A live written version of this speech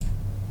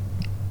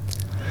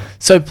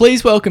So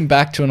please welcome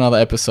back to another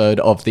episode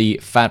of the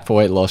Fat for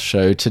Weight Loss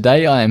Show.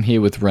 Today I am here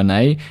with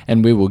Renae,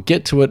 and we will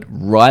get to it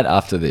right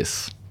after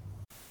this.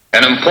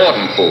 An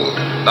important food,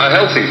 a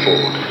healthy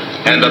food,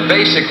 and a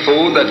basic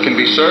food that can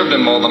be served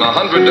in more than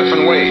 100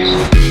 different ways.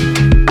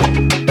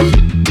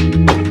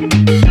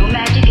 No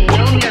magic and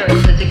no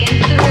miracles, it's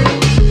against the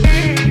rules.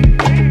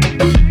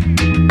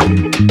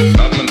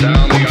 Up and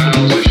down the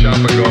aisles the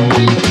shopper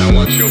goes, and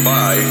what she'll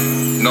buy,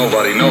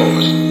 nobody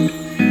knows.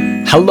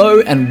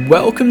 Hello and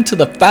welcome to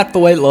the Fat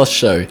for Weight Loss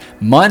Show.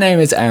 My name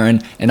is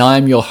Aaron and I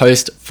am your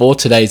host for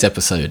today's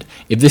episode.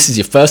 If this is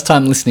your first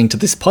time listening to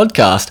this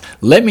podcast,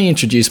 let me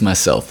introduce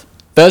myself.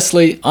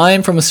 Firstly, I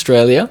am from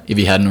Australia, if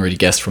you hadn't already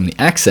guessed from the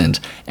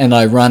accent, and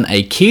I run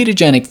a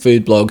ketogenic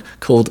food blog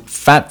called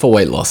Fat for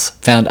Weight Loss,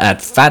 found at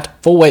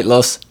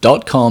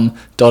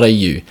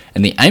fatforweightloss.com.au.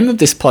 And the aim of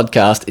this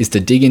podcast is to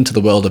dig into the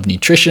world of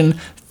nutrition,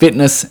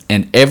 fitness,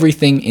 and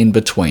everything in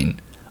between.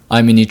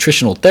 I'm a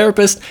nutritional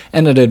therapist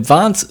and an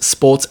advanced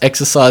sports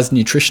exercise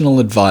nutritional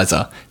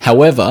advisor.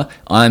 However,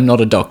 I'm not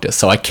a doctor,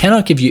 so I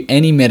cannot give you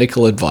any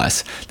medical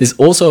advice. This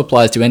also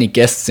applies to any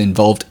guests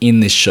involved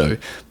in this show.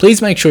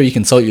 Please make sure you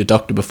consult your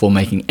doctor before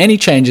making any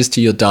changes to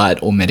your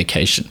diet or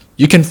medication.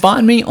 You can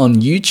find me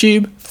on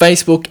YouTube,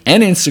 Facebook,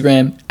 and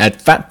Instagram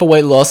at Fat for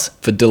Weight Loss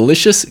for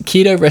delicious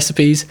keto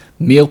recipes,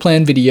 meal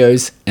plan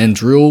videos, and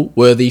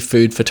drill-worthy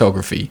food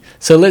photography.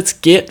 So let's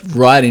get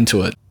right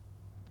into it.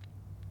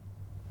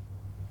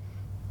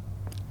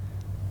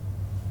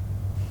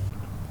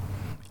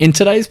 In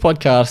today's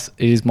podcast,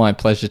 it is my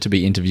pleasure to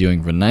be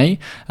interviewing Renae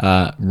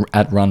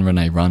at Run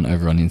Renae Run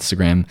over on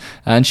Instagram,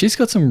 and she's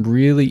got some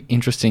really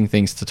interesting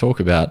things to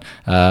talk about.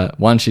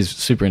 One, she's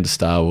super into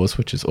Star Wars,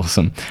 which is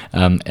awesome,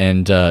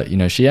 and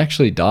she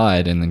actually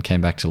died and then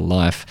came back to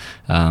life,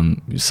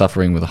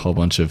 suffering with a whole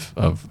bunch of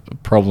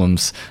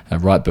problems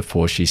right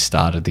before she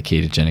started the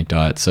ketogenic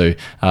diet. So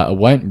I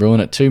won't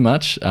ruin it too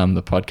much.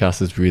 The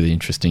podcast is really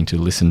interesting to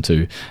listen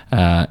to,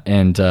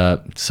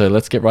 so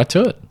let's get right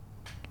to it.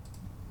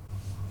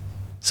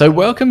 So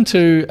welcome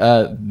to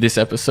this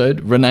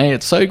episode. Renae,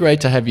 it's so great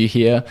to have you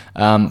here.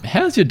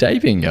 How's your day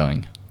been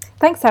going?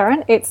 Thanks,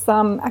 Aaron. It's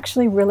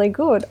actually really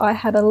good. I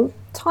had a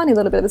tiny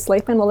little bit of a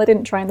sleep in while I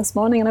didn't train this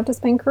morning, and I've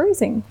just been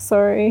cruising.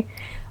 So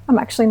I'm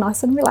actually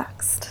nice and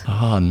relaxed.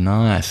 Oh,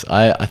 nice.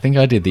 I think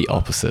I did the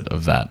opposite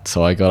of that.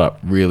 So I got up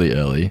really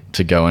early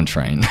to go and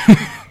train.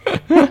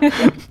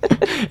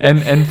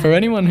 and for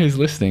anyone who's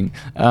listening,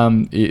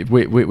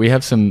 we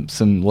have some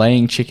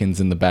laying chickens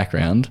in the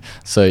background,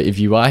 so if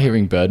you are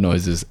hearing bird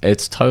noises,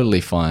 it's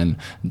totally fine.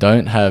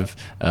 Don't have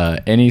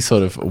any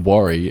sort of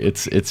worry.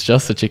 It's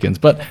just the chickens.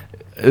 But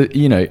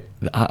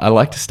I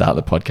like to start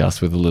the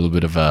podcast with a little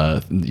bit of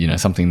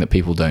something that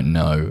people don't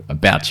know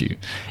about you.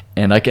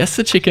 And I guess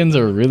the chickens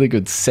are a really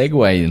good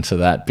segue into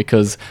that,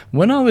 because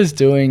when I was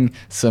doing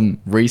some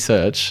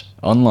research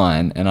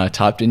online and I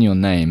typed in your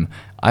name,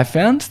 I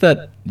found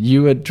that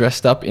you were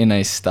dressed up in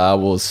a Star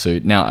Wars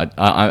suit. Now,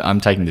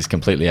 I'm taking this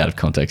completely out of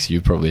context. You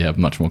probably have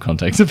much more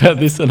context about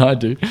this than I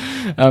do.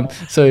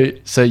 So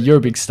you're a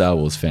big Star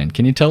Wars fan.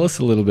 Can you tell us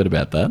a little bit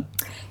about that?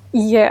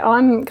 Yeah,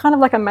 I'm kind of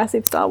like a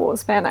massive Star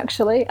Wars fan,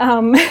 actually.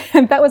 And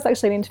that was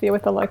actually an interview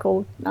with a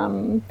local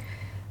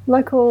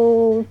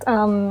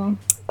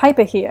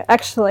paper here.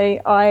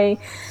 Actually,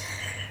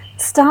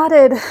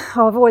 I've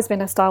always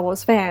been a Star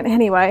Wars fan.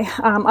 Anyway,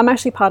 I'm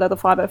actually part of the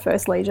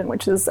 501st Legion,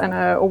 which is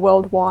a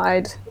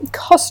worldwide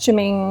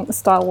costuming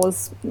Star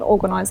Wars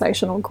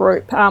organisational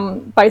group.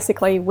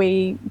 Basically,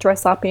 we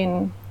dress up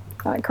in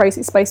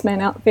crazy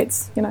spaceman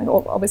outfits,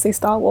 obviously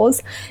Star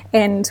Wars,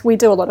 and we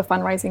do a lot of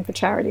fundraising for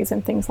charities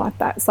and things like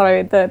that.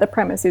 So the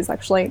premise is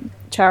actually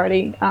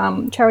charity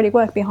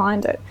work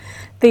behind it.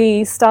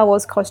 The Star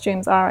Wars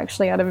costumes are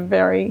actually at a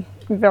very,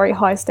 very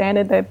high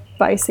standard. They're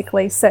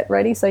basically set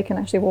ready, so you can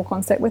actually walk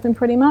on set with them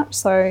pretty much.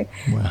 So,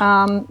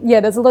 wow.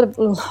 There's a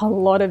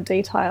lot of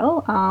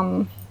detail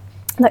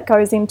that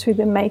goes into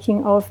the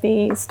making of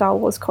the Star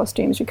Wars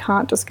costumes. You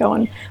can't just go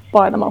and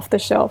buy them off the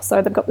shelf.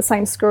 So they've got the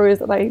same screws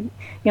that they,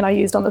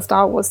 used on the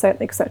Star Wars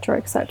set, etc.,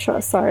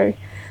 etc. So,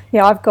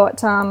 yeah, I've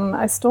got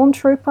a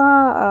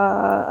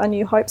Stormtrooper, a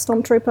New Hope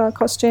Stormtrooper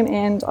costume,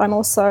 and I'm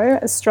also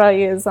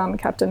Australia's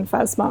Captain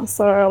Phasma.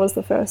 So I was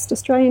the first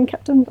Australian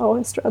captain,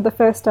 the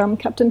first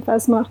Captain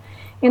Phasma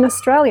in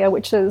Australia,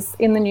 which is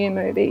in the new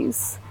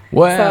movies.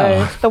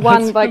 Wow. So the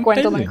one by amazing.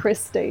 Gwendolyn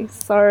Christie.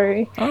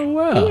 So, oh,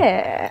 wow.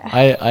 Yeah.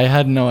 I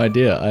had no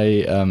idea.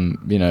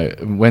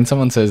 When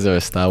someone says they're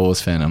a Star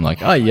Wars fan, I'm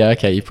like, oh, yeah,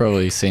 okay, you've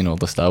probably seen all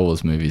the Star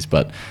Wars movies.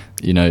 But,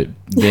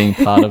 being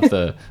part of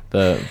the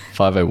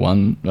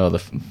 501, or the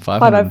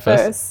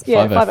 501st,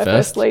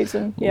 501st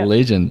Legion. Yeah.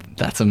 Legion,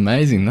 that's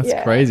amazing. That's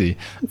crazy.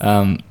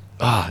 I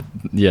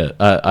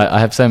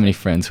have so many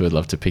friends who would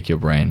love to pick your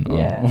brain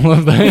on all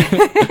of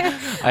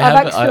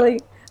that.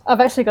 I've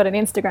actually got an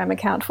Instagram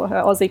account for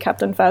her, Aussie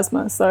Captain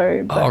Phasma.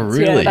 So, Oh,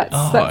 really?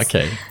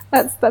 Okay.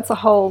 That's a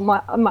whole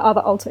my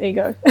other alter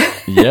ego.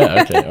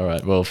 Yeah, okay, all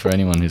right. Well, for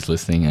anyone who's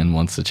listening and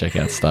wants to check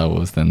out Star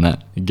Wars, then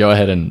go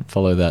ahead and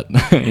follow that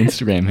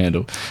Instagram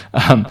handle.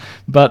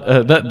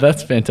 But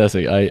that's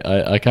fantastic.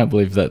 I can't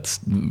believe that's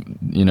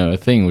a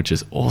thing, which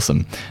is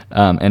awesome,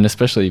 and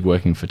especially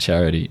working for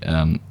charity.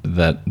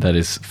 That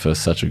is for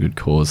such a good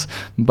cause.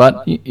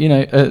 But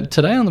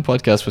today on the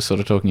podcast, we're sort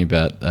of talking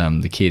about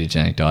the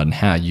ketogenic diet and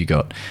how you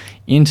got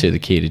into the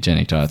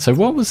ketogenic diet. So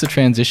what was the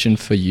transition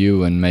for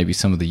you, and maybe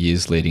some of the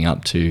years leading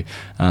up to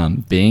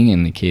being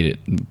in the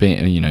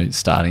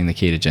starting the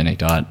ketogenic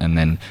diet, and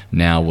then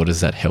now what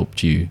has that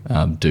helped you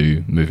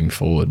do moving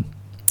forward?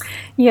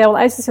 Yeah, well,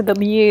 as you said,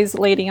 the years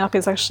leading up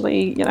has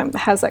actually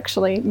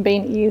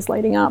been years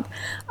leading up.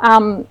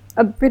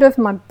 A bit of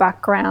my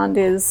background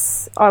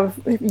is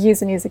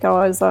years and years ago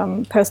I was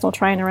a personal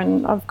trainer,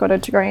 and I've got a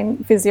degree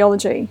in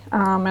physiology,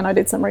 and I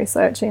did some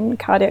research in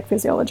cardiac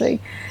physiology.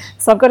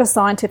 So I've got a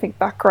scientific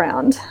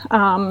background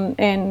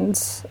and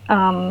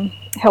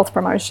health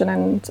promotion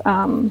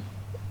and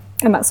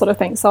that sort of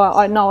thing. So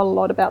I know a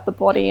lot about the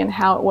body and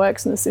how it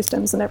works and the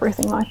systems and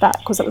everything like that,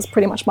 because it was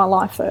pretty much my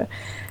life for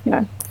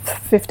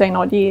 15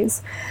 odd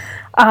years.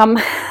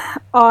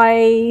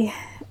 I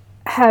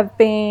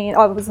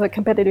was a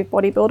competitive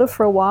bodybuilder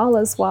for a while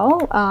as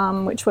well,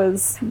 which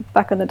was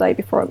back in the day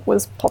before it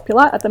was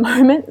popular at the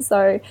moment.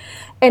 So,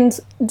 and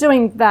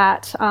doing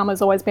that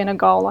has always been a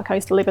goal. Like I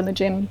used to live in the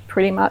gym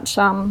pretty much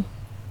when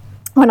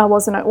I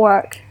wasn't at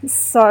work.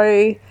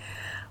 So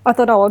I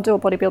thought, I'll do a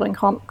bodybuilding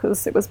comp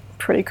because it was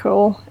pretty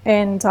cool.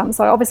 And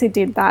so I obviously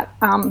did that.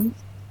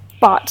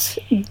 But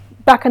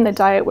back in the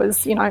day, it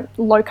was,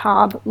 low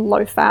carb,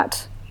 low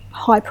fat,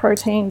 high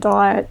protein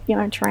diet,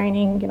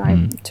 training,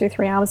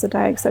 2-3 hours a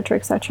day, etc.,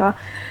 etc.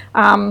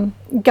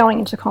 Going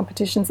into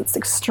competitions, it's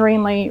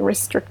extremely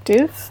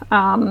restrictive.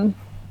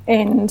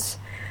 And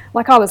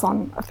like I was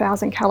on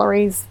 1,000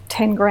 calories,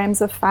 10 grams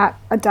of fat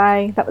a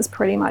day. That was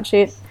pretty much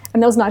it.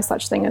 And there was no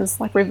such thing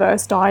as like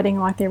reverse dieting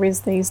like there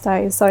is these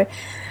days. So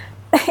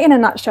in a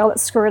nutshell,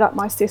 it screwed up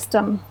my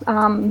system.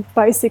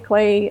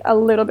 Basically a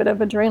little bit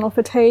of adrenal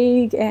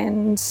fatigue,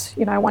 and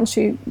once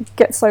you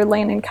get so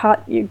lean and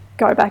cut, you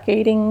go back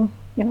eating,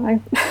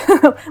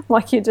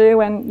 like you do,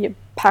 and you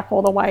pack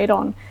all the weight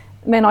on.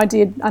 And then I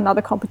did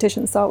another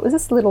competition, so it was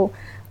just a little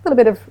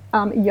bit of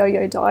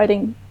yo-yo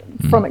dieting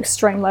from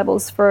extreme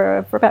levels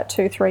for about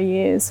 2-3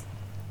 years.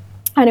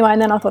 Anyway,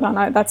 and then I thought, oh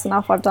no, that's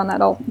enough. I've done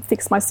that. I'll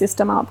fix my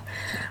system up.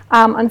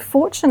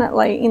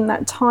 Unfortunately, in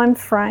that time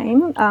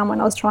frame, when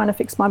I was trying to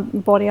fix my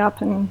body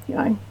up and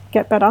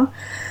get better,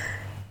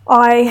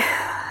 I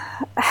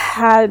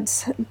had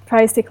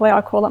basically,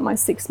 I call it my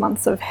 6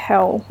 months of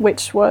hell,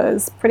 which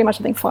was pretty much,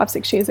 I think,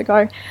 5-6 years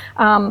ago.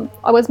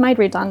 I was made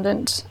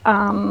redundant.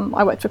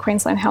 I worked for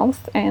Queensland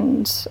Health,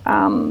 and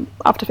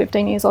after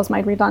 15 years, I was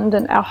made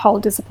redundant. Our whole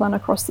discipline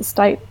across the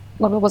state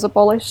was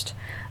abolished.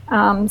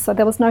 So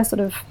there was no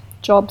sort of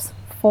jobs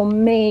for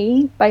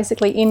me,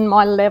 basically in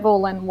my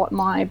level and what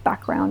my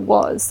background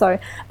was. So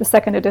the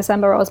 2nd of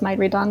December, I was made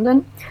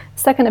redundant.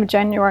 2nd of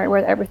January,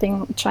 where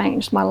everything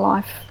changed. My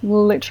life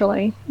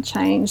literally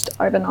changed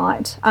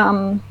overnight.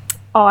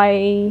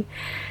 I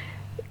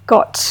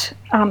got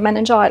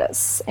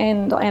meningitis,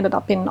 and I ended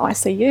up in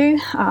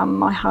ICU.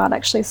 My heart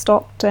actually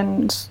stopped,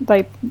 and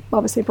they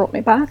obviously brought me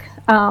back.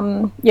 So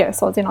I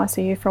was in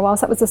ICU for a while.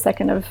 So that was the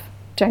 2nd of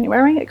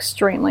January,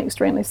 extremely,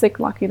 extremely sick,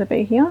 lucky to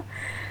be here.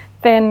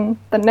 Then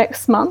the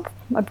next month,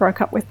 I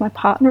broke up with my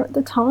partner at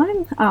the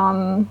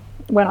time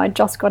when I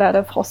just got out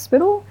of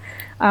hospital.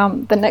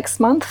 The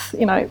next month,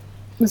 it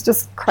was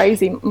just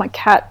crazy. My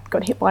cat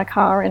got hit by a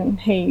car and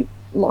he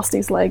lost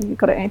his leg,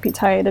 got it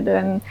amputated,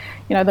 and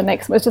the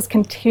next was just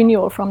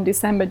continual from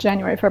December,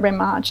 January, February,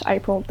 March,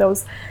 April. There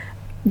was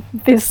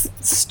this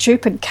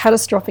stupid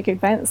catastrophic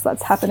events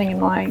that's happening in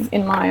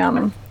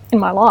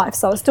my life.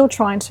 So I was still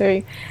trying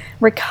to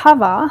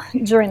recover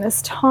during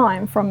this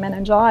time from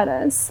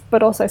meningitis,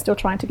 but also still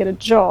trying to get a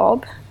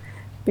job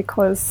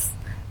because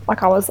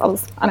I was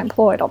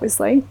unemployed,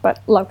 obviously, but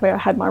luckily I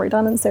had my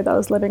redundancy that I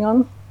was living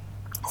on.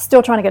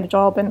 Still trying to get a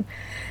job and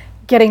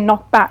getting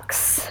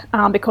knockbacks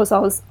because I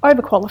was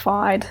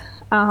overqualified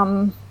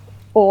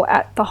or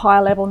at the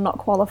higher level not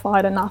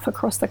qualified enough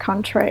across the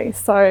country.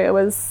 So it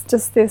was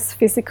just this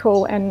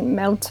physical and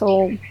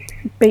mental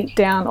beat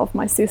down of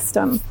my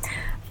system.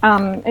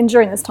 And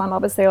during this time,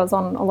 obviously, I was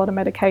on a lot of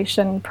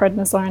medication,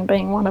 prednisone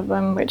being one of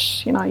them,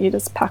 which, you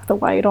just pack the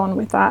weight on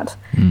with that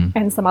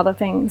and some other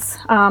things.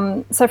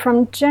 So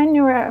from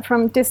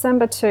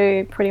December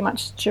to pretty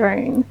much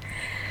June,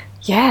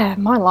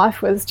 my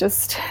life was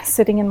just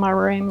sitting in my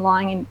room,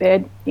 lying in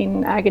bed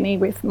in agony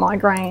with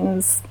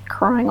migraines,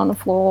 crying on the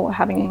floor,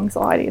 having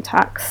anxiety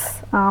attacks,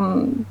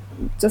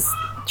 just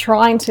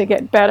trying to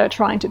get better,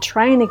 trying to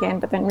train again,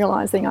 but then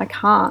realising I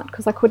can't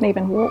because I couldn't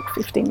even walk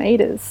 50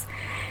 metres.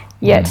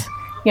 Yet,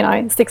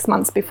 6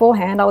 months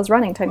beforehand, I was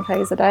running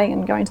 10Ks a day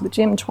and going to the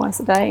gym twice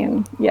a day.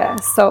 And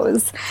so it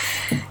was,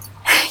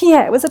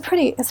 yeah, it's a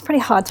pretty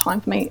hard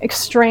time for me.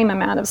 Extreme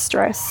amount of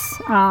stress.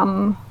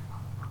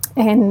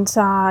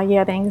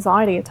 The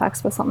anxiety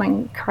attacks were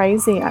something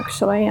crazy,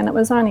 actually, and it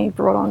was only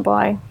brought on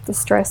by the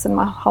stress and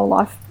my whole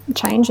life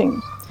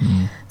changing.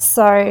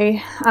 So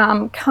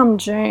come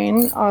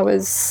June, I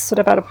was sort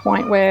of at a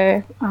point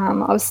where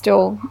I was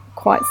still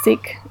quite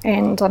sick,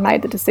 and I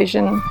made the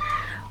decision,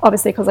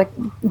 obviously because I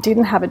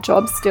didn't have a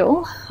job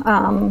still,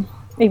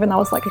 even though I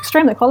was like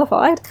extremely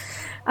qualified,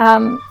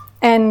 and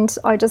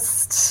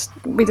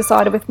we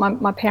decided with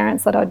my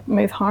parents that I'd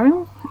move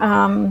home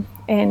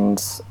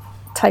and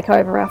take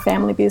over our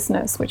family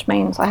business, which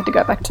means I had to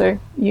go back to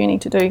uni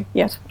to do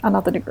yet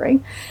another degree.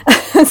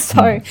 It's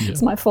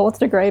my 4th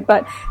degree,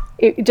 but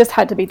it just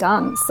had to be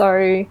done.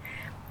 So,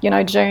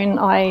 June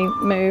I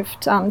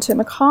moved to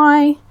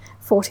Mackay,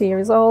 40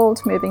 years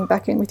old, moving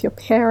back in with your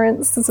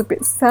parents is a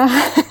bit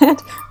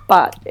sad,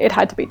 but it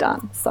had to be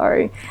done.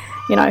 So,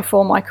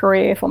 for my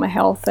career, for my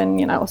health,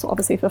 and, also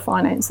obviously for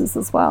finances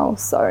as well.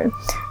 So,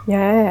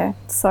 yeah.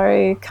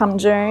 So come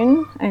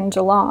June and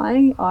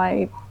July,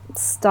 I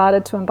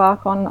started to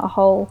embark on a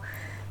whole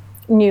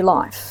new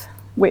life,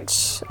 which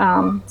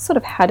sort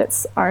of had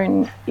its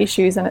own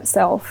issues in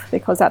itself,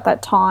 because at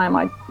that time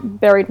I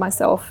buried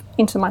myself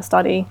into my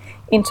study,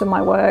 into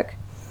my work,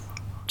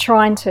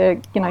 trying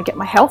to get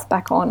my health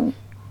back on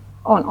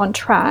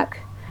track,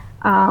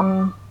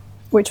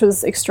 which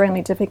was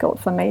extremely difficult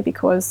for me,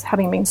 because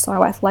having been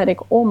so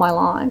athletic all my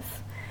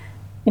life,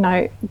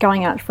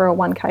 going out for a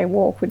 1K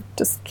walk would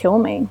just kill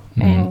me.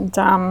 And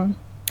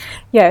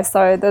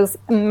so there's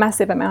a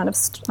massive amount of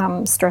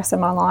stress in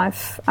my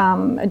life,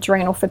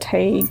 adrenal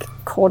fatigue,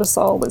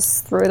 cortisol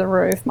was through the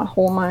roof, my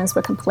hormones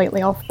were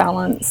completely off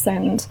balance,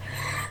 and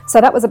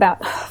so that was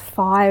about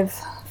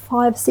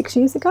 5-6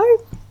 years ago.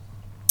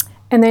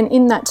 And then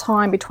in that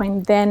time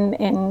between then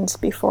and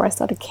before I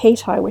started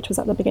keto, which was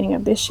at the beginning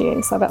of this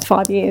year, so about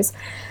 5 years,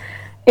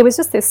 it was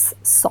just this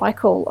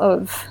cycle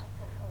of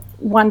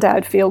one day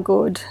I'd feel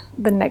good,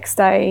 the next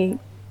day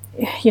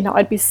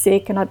I'd be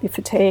sick and I'd be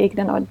fatigued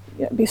and I'd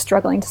be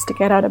struggling just to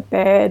get out of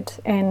bed.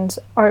 And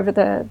over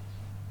the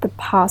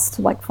past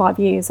 5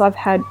 years, I've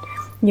had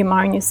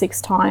pneumonia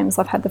 6 times,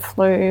 I've had the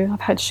flu,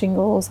 I've had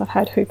shingles, I've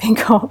had whooping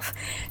cough,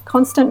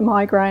 constant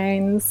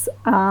migraines,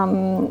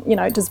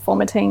 just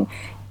vomiting,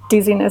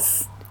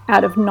 dizziness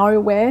out of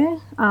nowhere,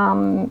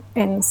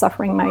 and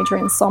suffering major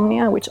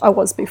insomnia, which I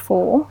was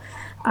before.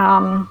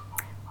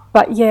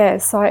 But yeah,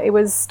 so it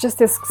was just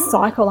this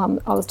cycle.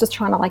 I was just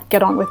trying to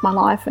get on with my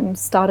life and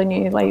start a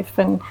new leaf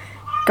and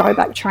go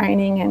back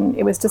training, and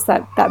it was just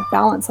that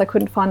balance. I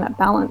couldn't find that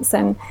balance,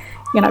 and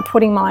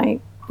putting my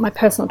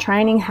personal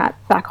training hat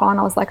back on,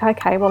 I was like,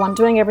 okay, well, I'm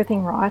doing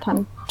everything right.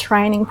 I'm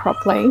training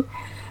properly.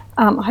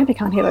 I hope you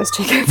can't hear those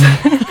chickens.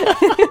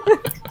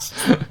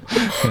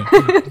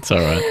 It's all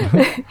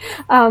right.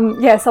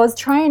 So I was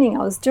training. I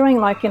was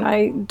doing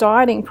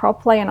dieting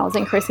properly, and I was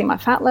increasing my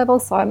fat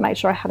levels. So I made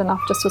sure I had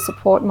enough just to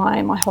support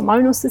my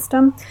hormonal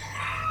system.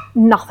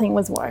 Nothing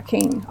was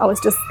working. I was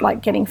just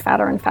getting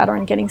fatter and fatter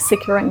and getting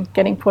sicker and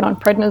getting put on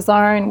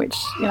prednisone, which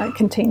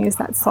continues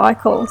that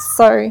cycle.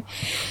 So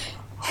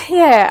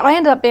yeah, I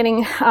ended up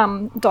getting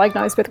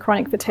diagnosed with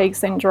chronic fatigue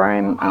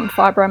syndrome,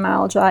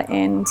 fibromyalgia,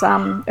 and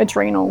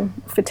adrenal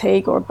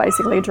fatigue, or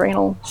basically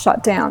adrenal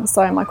shutdown.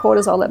 So my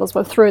cortisol levels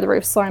were through the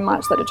roof so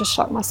much that it just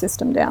shut my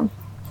system down.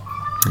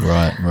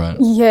 Right.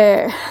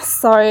 Yeah.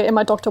 So, and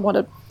my doctor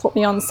wanted to put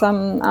me on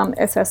some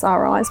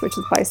SSRIs, which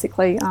is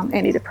basically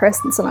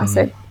antidepressants, and I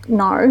said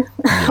no.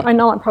 I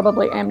know I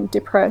probably am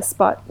depressed,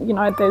 but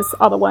there's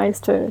other ways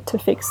to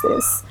fix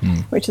this,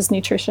 which is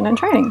nutrition and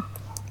training.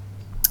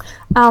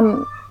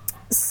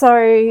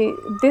 So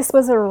this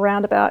was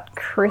around about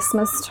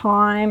Christmas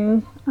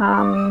time,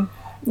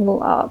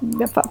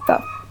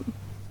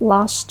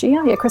 last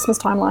year. Yeah, Christmas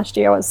time last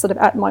year. I was sort of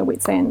at my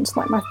wit's end.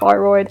 My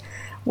thyroid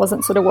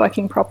wasn't sort of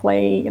working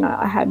properly.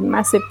 I had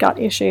massive gut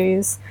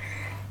issues.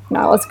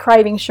 I was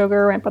craving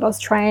sugar, but I was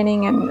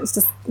training, and it's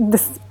just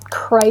this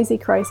crazy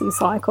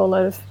cycle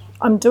of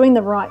I'm doing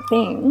the right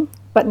thing,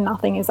 but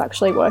nothing is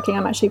actually working.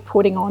 I'm actually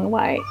putting on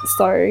weight.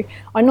 So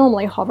I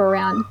normally hover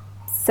around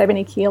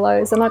 70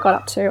 kilos, and I got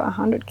up to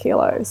 100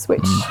 kilos,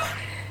 which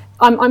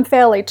I'm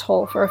fairly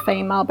tall for a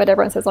female, but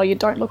everyone says, oh, you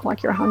don't look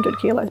like you're 100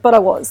 kilos, but I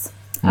was.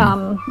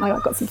 I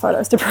got some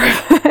photos to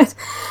prove it.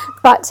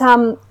 But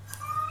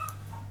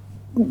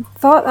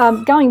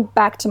going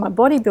back to my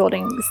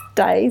bodybuilding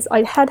days,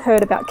 I had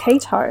heard about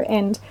keto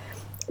and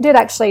did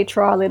actually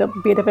try a little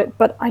bit of it,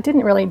 but I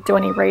didn't really do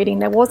any reading.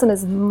 There wasn't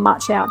as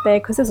much out there,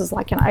 because this was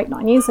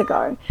 8-9 years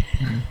ago.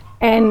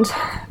 And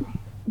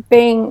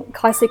being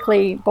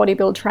classically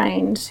bodybuild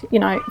trained,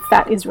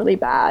 fat is really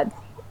bad.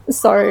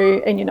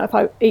 So, and if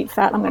I eat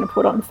fat, I'm going to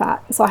put on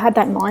fat. So I had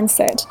that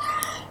mindset.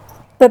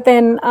 But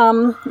then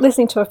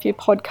listening to a few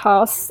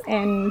podcasts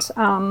and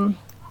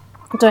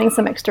doing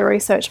some extra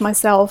research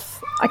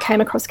myself, I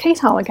came across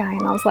keto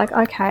again. I was like,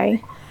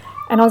 okay.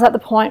 And I was at the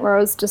point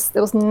where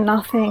there was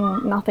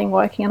nothing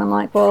working. And I'm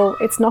like, well,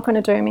 it's not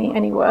going to do me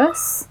any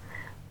worse.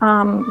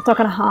 It's not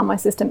going to harm my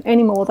system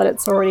any more than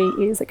it's already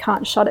is. It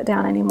can't shut it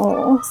down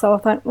anymore. So I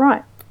thought,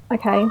 right,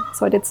 okay.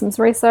 So I did some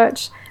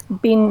research,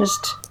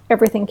 binged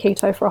everything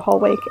keto for a whole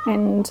week,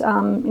 and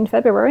in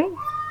February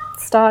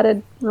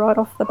started right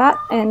off the bat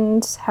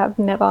and have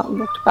never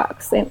looked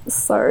back since.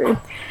 So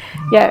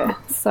yeah,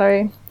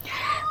 so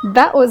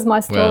that was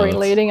my story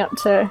leading up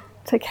to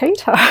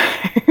keto.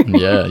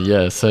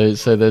 yeah.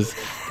 So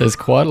there's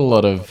quite a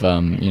lot of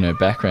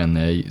background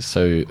there.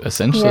 So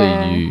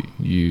essentially,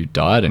 you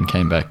died and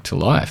came back to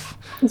life.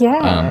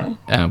 Yeah.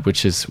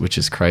 Which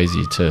is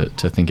crazy to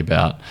think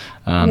about.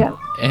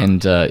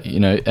 And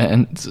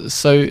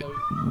so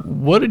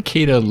what did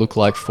keto look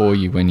like for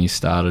you when you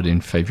started in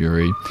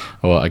February,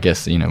 or I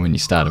guess when you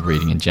started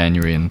reading in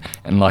January,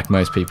 and like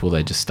most people,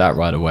 they just start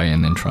right away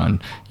and then try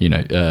and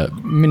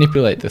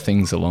manipulate the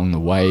things along the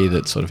way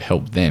that sort of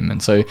help them.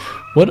 And so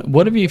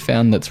what have you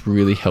found that's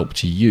really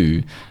helped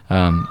you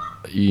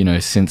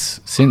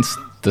since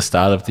the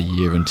start of the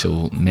year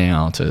until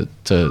now to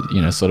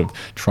sort of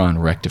try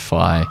and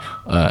rectify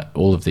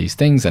all of these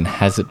things? And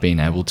has it been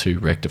able to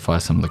rectify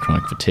some of the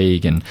chronic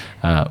fatigue and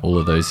all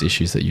of those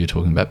issues that you were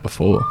talking about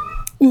before?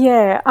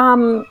 Yeah,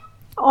 I'm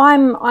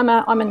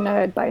a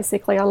nerd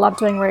basically. I love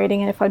doing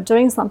reading, and if I'm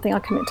doing something, I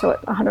commit to it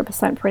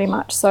 100% pretty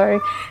much. So,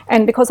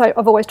 and because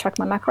I've always tracked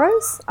my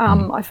macros,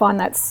 I find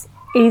that's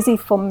easy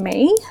for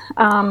me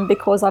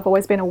because I've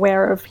always been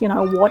aware of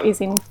what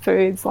is in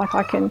foods. Like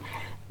I can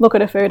look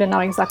at a food and know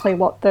exactly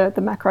what the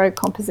macro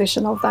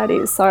composition of that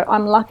is. So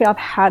I'm lucky I've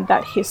had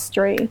that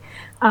history.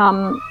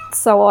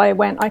 So I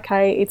went,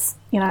 okay, it's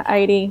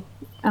 80,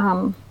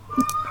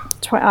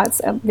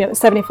 it's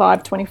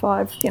 75,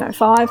 25,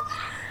 5.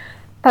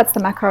 That's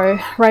the macro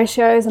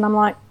ratios. And I'm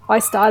like, I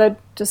started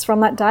just from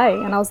that day,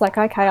 and I was like,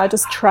 okay, I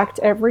just tracked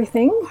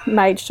everything,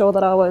 made sure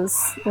that I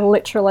was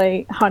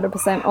literally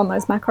 100% on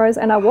those macros,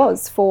 and I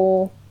was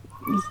for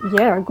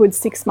a good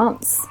 6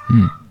 months.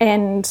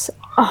 And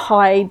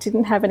I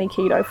didn't have any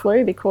keto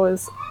flu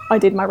because I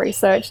did my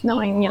research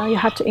knowing, you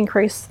have to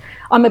increase.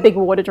 I'm a big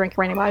water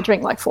drinker anyway. I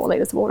drink like 4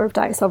 litres of water a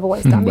day, so I've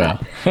always done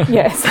that.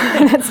 Yes,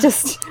 that's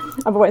just,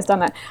 I've always done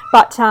that.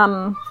 But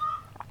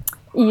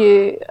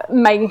you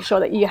making sure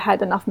that you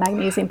had enough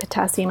magnesium,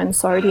 potassium and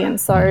sodium.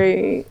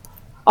 So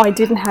I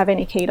didn't have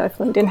any keto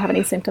flu, didn't have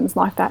any symptoms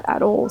like that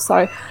at all.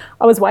 So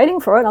I was waiting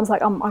for it. I was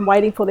like, I'm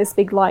waiting for this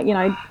big,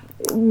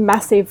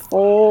 massive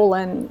fall.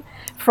 And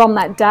from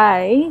that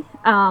day,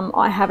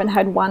 I haven't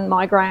had one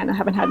migraine. I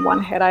haven't had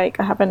one headache.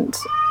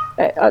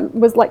 I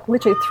was like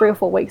literally 3 or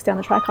 4 weeks down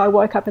the track. I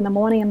woke up in the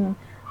morning and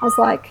I was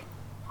like,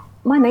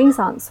 my knees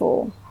aren't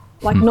sore.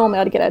 Like normally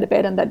I'd get out of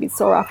bed and they'd be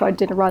sore after I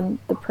did a run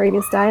the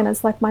previous day. And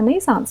it's like, my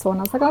knees aren't sore. And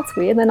I was like, oh, that's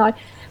weird. And then I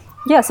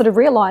sort of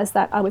realised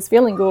that I was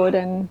feeling good,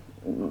 and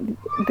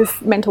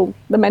the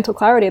mental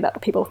clarity that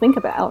people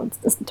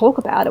talk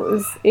about,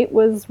 it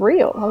was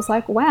real. I was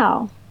like,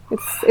 wow,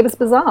 it was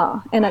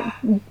bizarre. And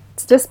it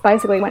just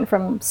basically went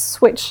from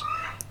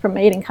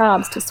eating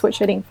carbs to switch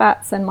eating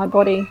fats, and my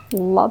body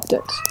loved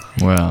it.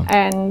 Wow.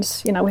 And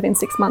within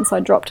 6 months I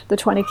dropped the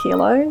 20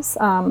 kilos.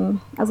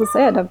 As I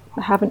said, I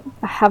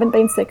haven't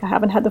been sick, I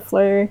haven't had the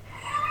flu,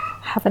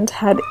 haven't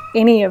had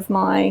any of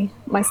my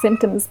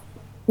symptoms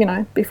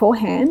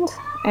beforehand,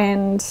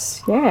 and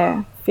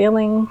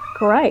feeling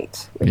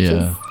great, which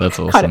is that's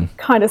awesome.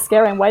 Kind of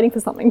scary. I'm waiting for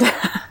something to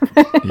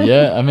happen.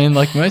 Yeah, I mean,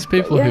 like most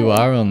people who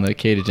are on the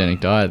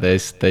ketogenic diet,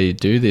 they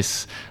do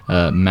this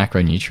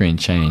macronutrient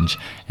change,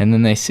 and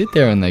then they sit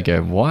there and they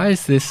go, why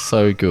is this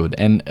so good?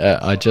 And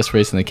I just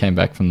recently came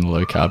back from the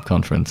low carb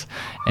conference,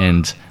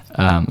 and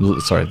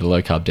the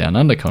low carb down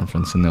under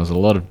conference, and there was a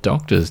lot of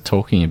doctors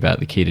talking about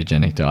the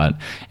ketogenic diet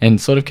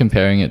and sort of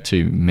comparing it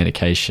to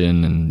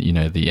medication, and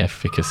the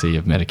efficacy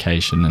of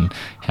medication and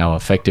how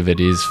effective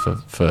it is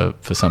for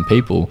some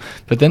people.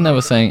 But then they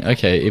were saying,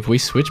 okay, if we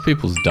switch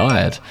people's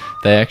diet,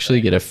 they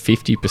actually get a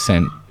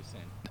 50%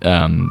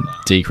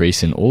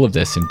 decrease in all of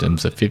their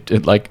symptoms.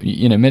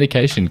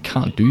 Medication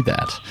can't do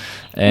that.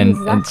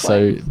 And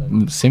so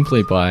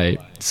simply by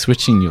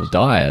switching your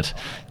diet,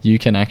 you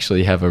can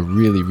actually have a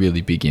really, really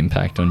big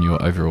impact on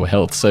your overall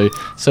health. So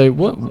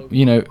what,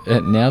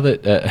 now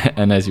that,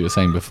 and as you were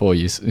saying before,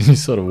 you're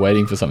sort of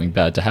waiting for something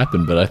bad to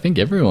happen, but I think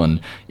everyone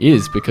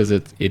is, because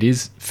it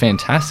is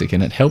fantastic,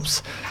 and it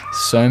helps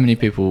so many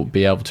people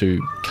be able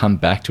to come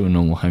back to a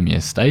normal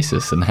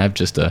homeostasis and have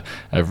just a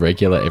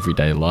regular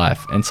everyday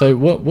life. And so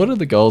what are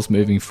the goals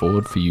moving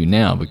forward for you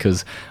now?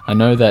 Because I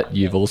know that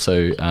you've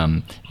also,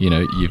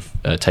 you've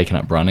taken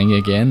up running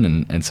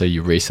again, and so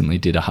you recently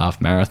did a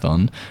half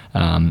marathon.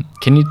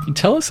 Can you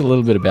tell us a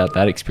little bit about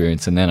that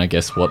experience, and then I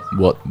guess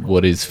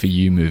what is for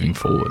you moving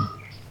forward?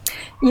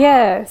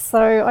 Yeah,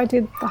 so I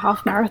did the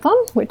half marathon,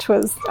 which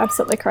was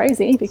absolutely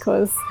crazy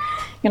because,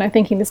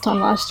 thinking this time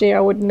last year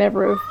I would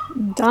never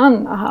have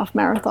done a half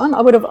marathon.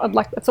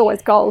 It's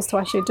always goals to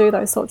actually do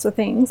those sorts of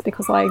things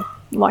because I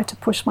like to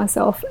push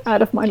myself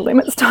out of my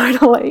limits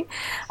totally,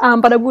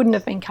 but I wouldn't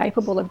have been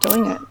capable of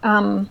doing it.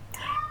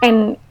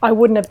 And I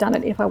wouldn't have done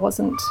it if I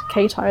wasn't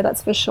keto,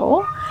 that's for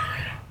sure.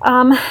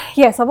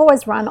 Yes, I've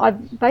always run. I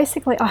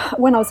basically,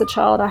 when I was a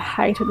child, I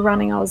hated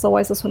running. I was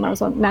always a swimmer. I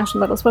was a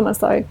national level swimmer,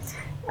 so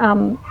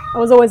I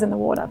was always in the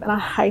water, and I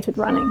hated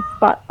running.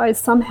 But I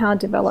somehow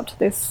developed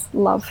this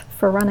love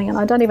for running, and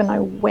I don't even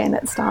know when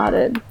it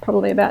started.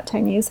 Probably about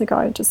 10 years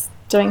ago, just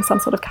doing some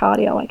sort of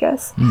cardio, I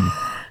guess.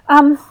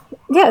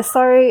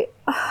 So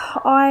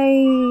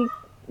I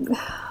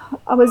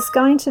was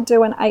going to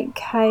do an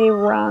 8K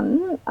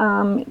run,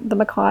 the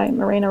Mackay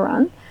Marina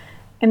run,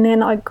 and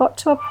then I got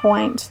to a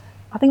point.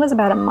 I think it was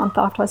about a month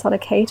after I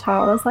started keto.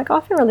 I was like, I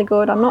feel really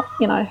good. I'm not,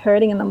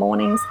 hurting in the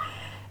mornings.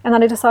 And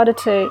then I decided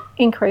to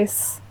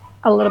increase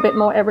a little bit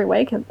more every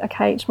week, a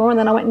K each more. And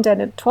then I went and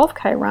did a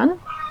 12K run,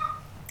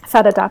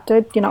 fat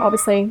adapted,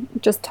 obviously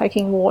just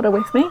taking water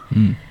with me.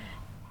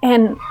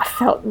 And I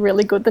felt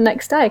really good the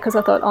next day because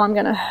I thought, I'm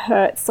going to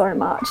hurt so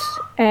much.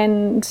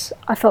 And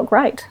I felt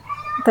great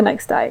the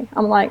next day.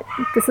 I'm like,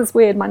 this is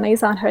weird. My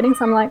knees aren't hurting.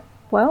 So I'm like,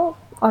 well,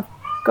 I've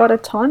got a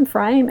time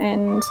frame,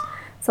 and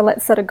so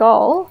let's set a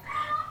goal.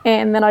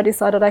 And then I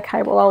decided,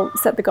 okay, well, I'll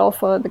set the goal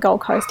for the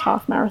Gold Coast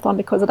Half Marathon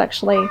because it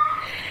actually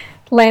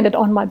landed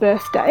on my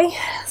birthday.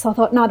 So I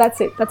thought, no, that's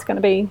it. That's going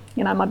to be,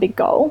 my big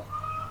goal.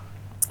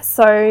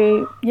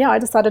 So, yeah, I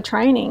decided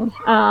training.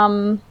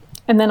 And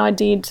then I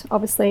did,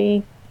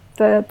 obviously,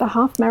 the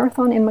half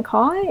marathon in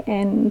Mackay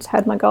and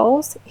had my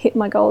goals, hit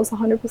my goals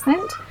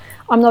 100%.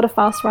 I'm not a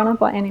fast runner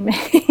by any means.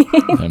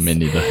 No, me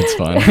neither. It's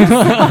fine.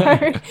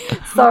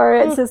 so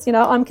it's just,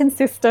 I'm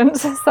consistent.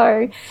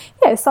 So,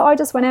 yeah, so I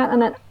just went out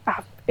and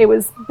it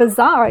was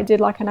bizarre. I did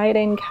like an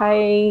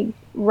 18K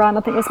run.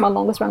 I think it was my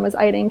longest run was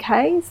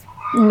 18Ks.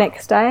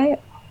 Next day,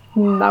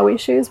 no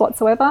issues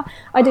whatsoever.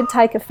 I did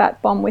take a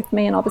fat bomb with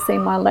me and obviously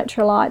my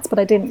electrolytes, but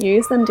I didn't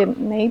use them, didn't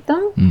need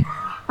them.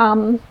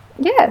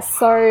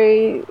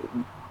 So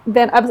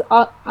then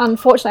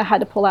unfortunately I had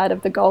to pull out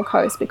of the Gold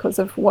Coast because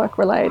of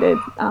work-related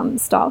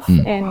stuff.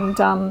 And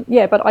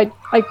but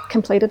I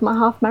completed my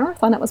half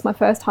marathon. That was my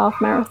first half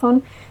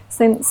marathon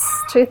since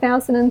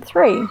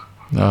 2003.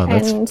 Oh,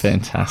 that's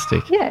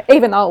fantastic. Yeah,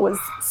 even though it was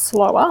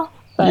slower,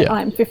 but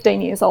I'm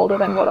 15 years older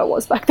than what I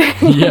was back then.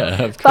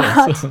 Yeah, of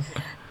course.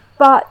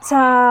 But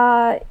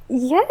I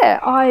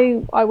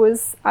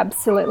was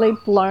absolutely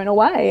blown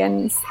away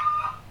and,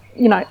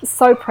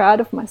 so proud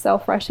of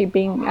myself for actually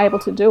being able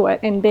to do it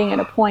and being at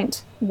a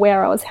point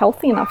where I was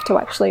healthy enough to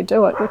actually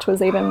do it, which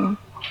was even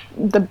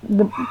the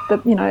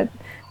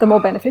more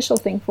beneficial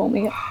thing for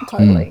me,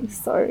 totally.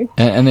 So,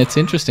 and it's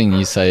interesting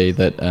you say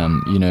that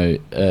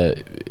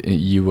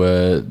you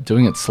were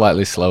doing it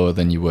slightly slower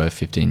than you were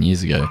 15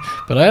 years ago.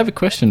 But I have a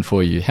question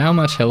for you. How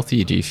much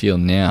healthier do you feel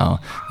now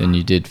than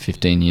you did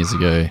 15 years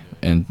ago,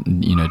 and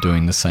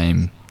doing the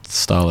same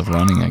style of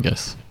running, I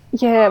guess?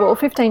 Yeah, well,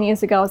 15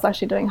 years ago I was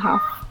actually doing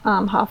half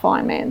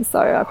Ironman, so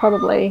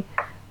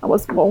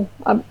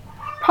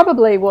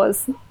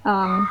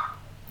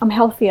I'm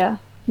healthier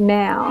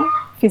now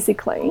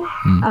physically,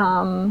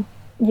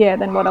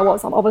 than what I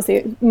was. I'm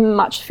obviously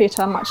much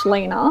fitter, much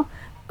leaner,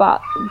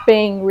 but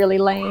being really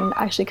lean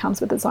actually comes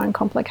with its own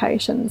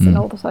complications and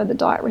also the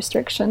diet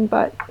restriction.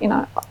 But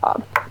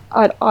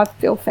I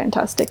feel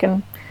fantastic,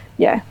 and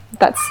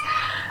that's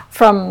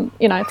from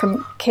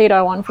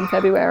keto on from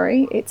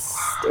February.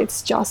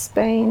 It's just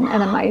been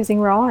an amazing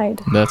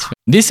ride.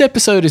 This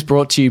episode is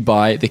brought to you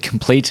by the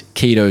Complete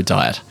Keto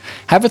Diet.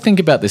 Have a think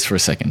about this for a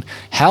second.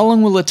 How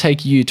long will it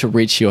take you to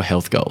reach your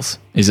health goals?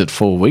 Is it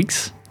 4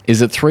 weeks?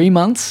 Is it 3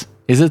 months?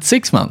 Is it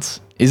 6 months?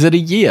 Is it a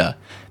year?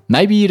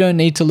 Maybe you don't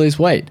need to lose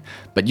weight,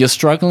 but you're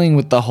struggling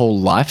with the whole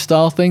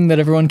lifestyle thing that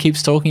everyone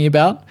keeps talking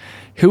about.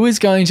 Who is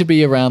going to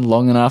be around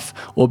long enough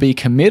or be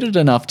committed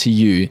enough to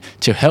you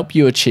to help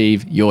you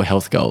achieve your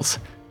health goals?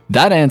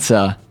 That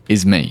answer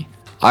is me.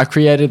 I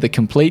created the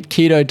Complete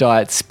Keto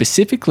Diet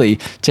specifically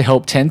to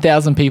help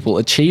 10,000 people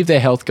achieve their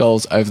health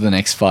goals over the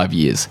next 5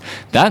 years.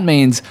 That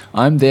means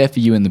I'm there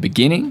for you in the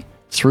beginning,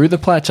 through the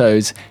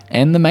plateaus,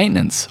 and the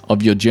maintenance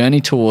of your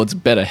journey towards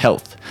better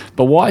health.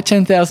 But why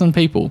 10,000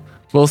 people?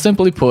 Well,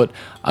 simply put,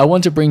 I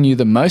want to bring you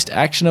the most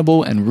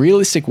actionable and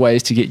realistic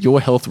ways to get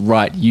your health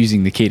right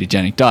using the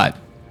ketogenic diet.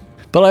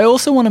 But I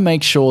also want to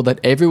make sure that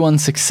everyone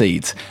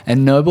succeeds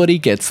and nobody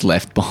gets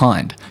left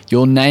behind.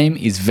 Your name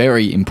is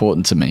very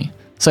important to me.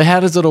 So how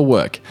does it all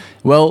work?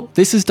 Well,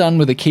 this is done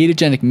with a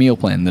ketogenic meal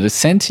plan that is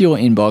sent to your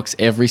inbox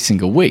every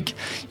single week.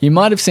 You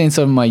might have seen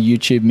some of my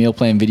YouTube meal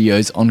plan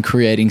videos on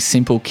creating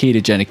simple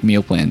ketogenic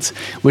meal plans,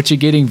 which are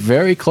getting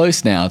very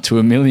close now to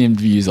 1 million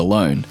views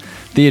alone.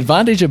 The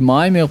advantage of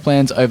my meal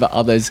plans over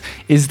others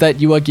is that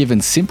you are given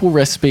simple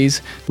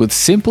recipes with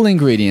simple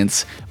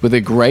ingredients with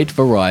a great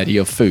variety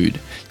of food.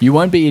 You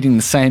won't be eating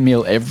the same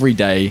meal every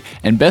day,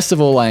 and best of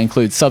all, I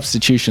include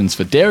substitutions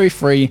for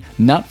dairy-free,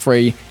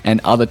 nut-free,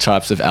 and other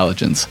types of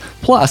allergens.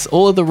 Plus,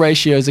 all of the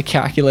ratios are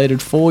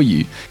calculated for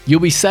you. You'll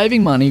be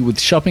saving money with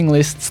shopping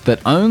lists that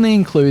only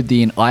include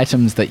the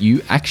items that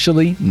you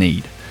actually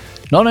need.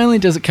 Not only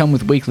does it come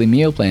with weekly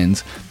meal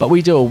plans, but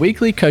we do a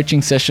weekly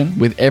coaching session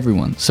with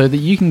everyone so that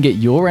you can get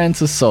your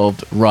answers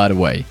solved right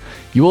away.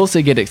 You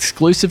also get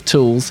exclusive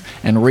tools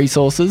and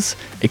resources,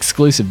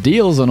 exclusive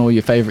deals on all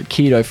your favorite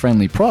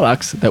keto-friendly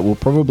products that will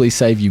probably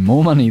save you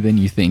more money than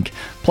you think,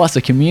 plus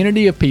a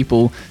community of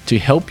people to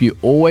help you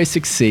always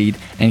succeed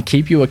and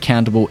keep you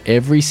accountable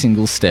every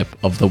single step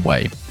of the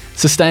way.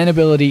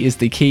 Sustainability is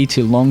the key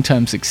to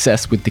long-term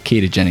success with the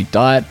ketogenic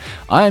diet.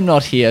 I am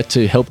not here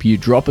to help you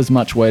drop as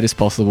much weight as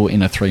possible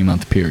in a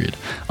 3-month period.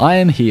 I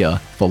am here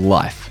for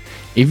life.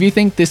 If you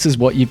think this is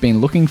what you've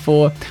been looking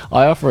for,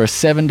 I offer a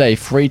 7-day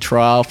free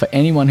trial for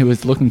anyone who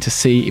is looking to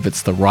see if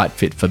it's the right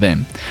fit for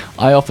them.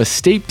 I offer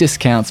steep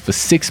discounts for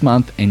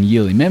 6-month and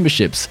yearly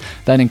memberships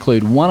that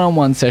include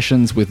one-on-one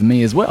sessions with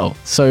me as well,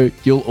 so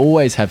you'll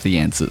always have the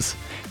answers.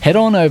 Head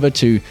on over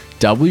to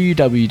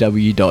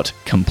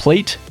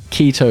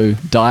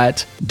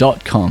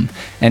www.completeketodiet.com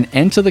and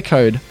enter the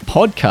code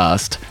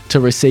PODCAST to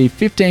receive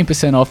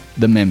 15% off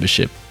the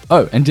membership.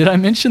 Oh, and did I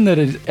mention that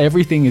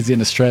everything is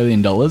in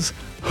Australian dollars?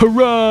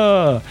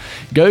 Hurrah!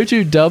 Go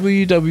to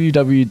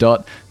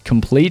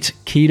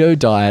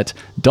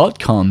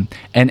www.completeketodiet.com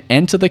and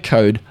enter the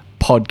code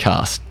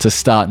PODCAST to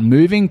start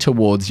moving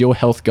towards your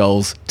health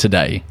goals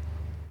today.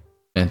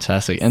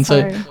 Fantastic. And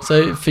so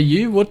for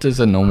you, what does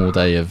a normal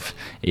day of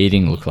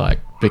eating look like?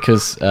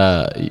 Because,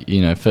 for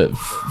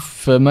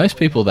most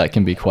people that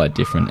can be quite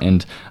different.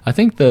 And I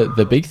think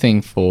the big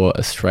thing for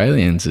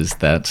Australians is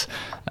that,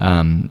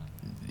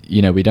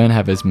 we don't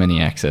have as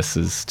many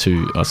accesses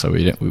to,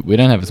 we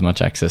don't have as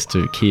much access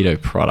to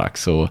keto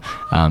products or,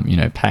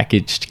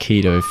 packaged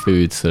keto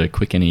foods that are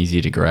quick and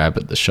easy to grab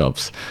at the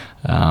shops.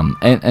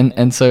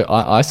 And so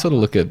I sort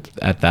of look at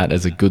that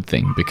as a good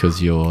thing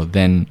because you're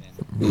then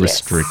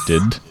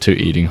restricted to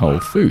eating whole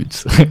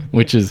foods,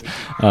 which is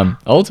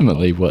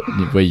ultimately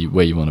where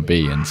you want to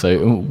be. And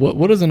so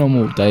what does a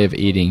normal day of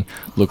eating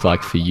look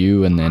like for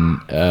you? And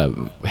then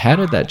how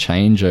did that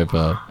change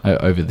over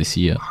this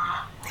year?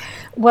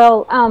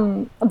 Well,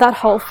 that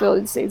whole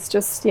foods is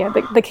just,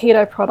 the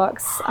keto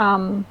products.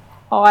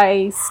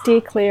 I steer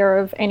clear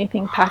of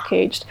anything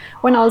packaged.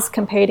 When I was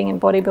competing in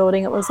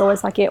bodybuilding, it was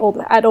always like,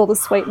 add all the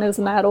sweeteners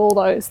and add all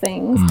those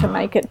things to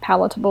make it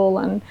palatable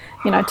and,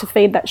 to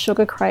feed that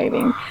sugar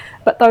craving.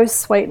 But those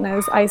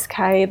sweeteners,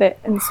 ACE-K,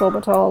 and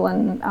sorbitol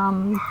and,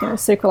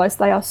 sucralose,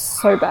 they are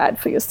so bad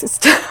for your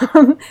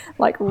system,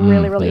 like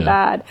really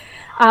bad.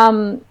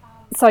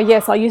 So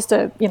yes, I used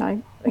to,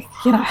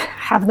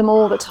 have them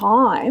all the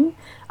time.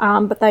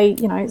 But they,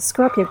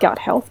 screw up your gut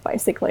health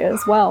basically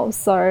as well.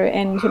 So,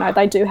 and,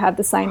 they do have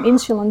the same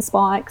insulin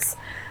spikes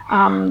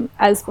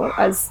as well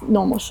as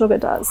normal sugar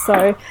does.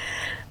 So,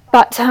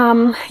 but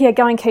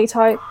going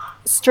keto,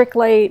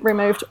 strictly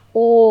removed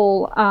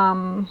all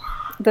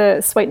the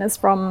sweeteners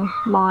from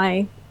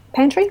my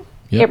pantry.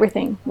 Yep.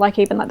 Everything, like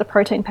even like the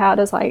protein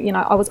powders.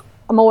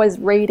 I'm always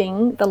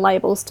reading the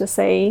labels to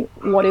see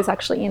what is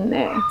actually in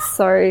there.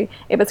 So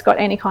if it's got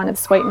any kind of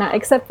sweetener,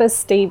 except for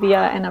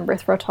stevia and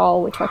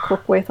erythritol, which I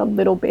cook with a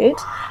little bit,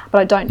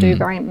 but I don't do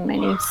very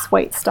many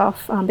sweet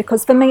stuff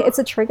because for me it's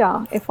a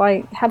trigger. If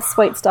I have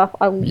sweet stuff,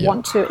 I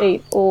want to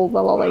eat all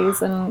the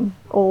lollies and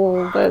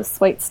all the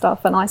sweet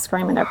stuff and ice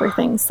cream and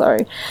everything. So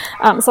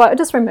I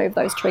just remove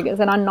those triggers,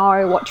 and I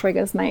know what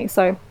triggers me.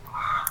 So,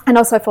 and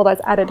also for those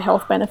added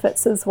health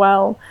benefits as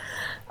well.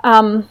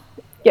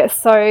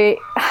 So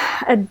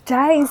a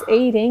day's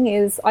eating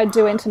is I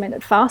do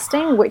intermittent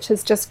fasting, which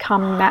has just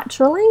come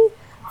naturally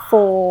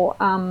for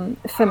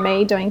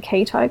me doing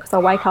keto because I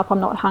wake up, I'm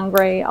not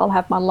hungry. I'll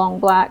have my long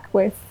black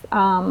with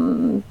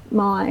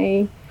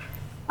my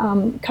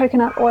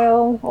coconut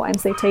oil or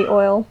MCT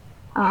oil,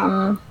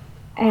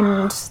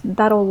 and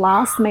that'll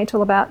last me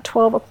till about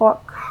 12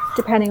 o'clock,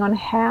 depending on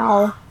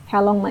how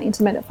long my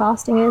intermittent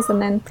fasting is,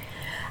 and then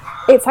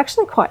it's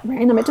actually quite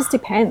random. It just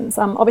depends.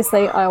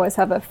 Obviously, I always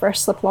have a fresh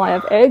supply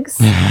of eggs.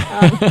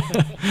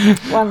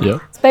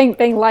 It's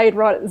being laid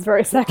right at this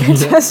very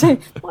second. As you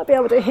might be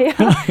able to hear.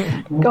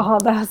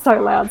 God, they're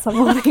so loud some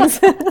mornings. It's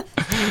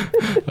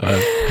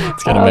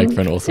going to make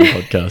for an awesome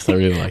podcast. I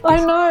really like this. I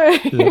know.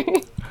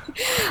 Yeah.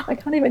 I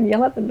can't even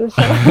yell at them to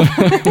shut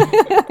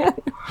up.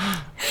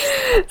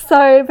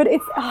 So, but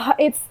it's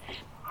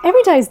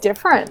every day is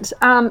different.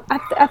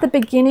 At the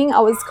beginning,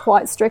 I was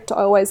quite strict. I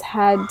always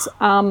had,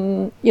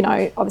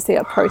 obviously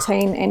a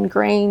protein and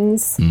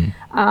greens.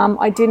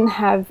 I didn't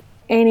have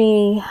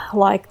any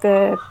like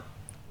the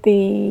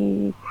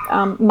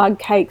mug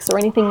cakes or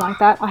anything like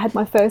that. I had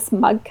my first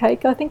mug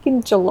cake, I think,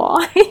 in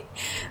July.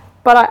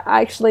 But I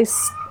actually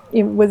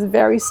was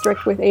very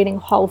strict with eating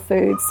whole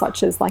foods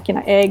such as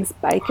eggs,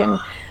 bacon,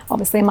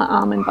 obviously my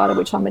almond butter,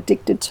 which I'm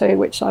addicted to,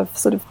 which I've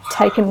sort of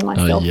taken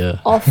myself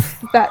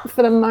off that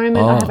for the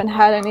moment. I haven't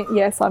had any.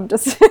 Yes, I'm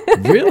just...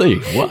 Really?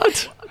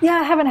 What? Yeah,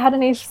 I haven't had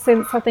any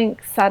since, I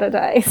think,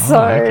 Saturday.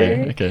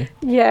 Okay.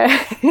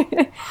 Yeah.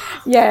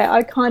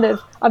 Yeah,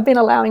 I've been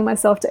allowing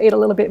myself to eat a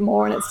little bit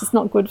more, and it's just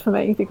not good for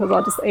me because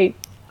I just eat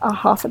a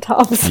half a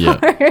tub. So,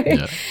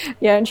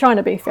 yeah, and trying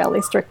to be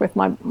fairly strict with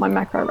my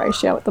macro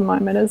ratio at the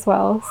moment as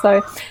well.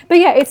 So, but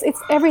yeah, it's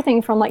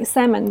everything from like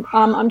salmon.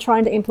 I'm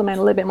trying to implement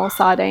a little bit more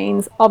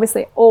sardines.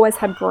 Obviously, always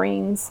have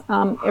greens.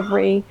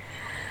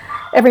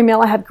 Every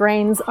meal I have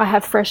greens. I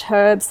have fresh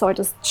herbs, so I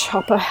just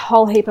chop a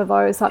whole heap of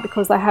those up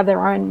because they have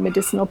their own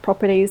medicinal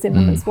properties in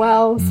them as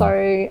well.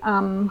 So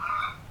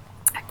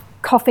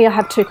coffee, I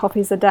have 2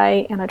 coffees a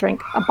day and I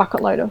drink a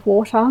bucket load of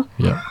water.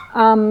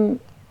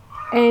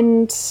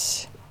 And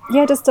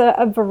yeah, just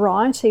a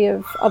variety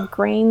of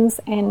greens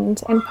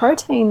and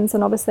proteins,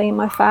 and obviously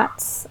my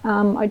fats.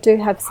 I do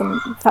have some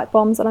fat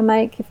bombs that I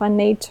make if I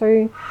need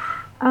to.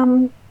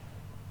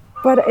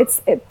 But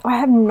I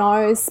have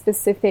no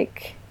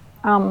specific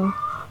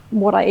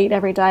what I eat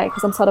every day,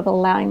 because I'm sort of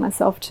allowing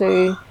myself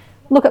to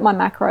look at my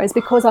macros,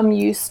 because I'm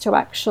used to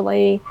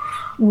actually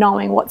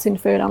knowing what's in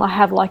food, and I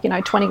have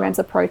 20 grams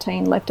of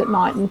protein left at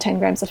night and 10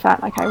 grams of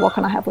fat. Okay, what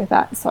can I have with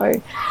that? So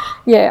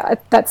yeah,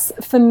 that's,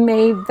 for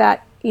me,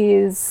 that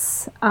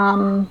is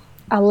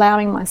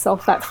allowing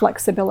myself that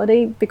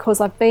flexibility,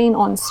 because I've been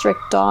on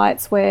strict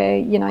diets where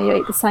you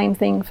eat the same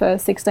thing for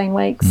 16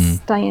 weeks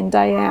day in,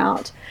 day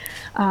out.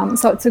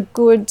 So it's a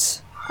good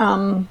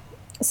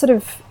sort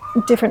of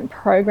different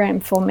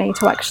program for me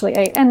to actually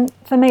eat, and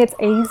for me it's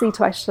easy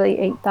to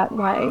actually eat that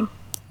way.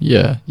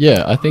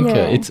 I think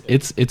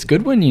it's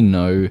good when you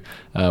know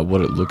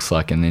what it looks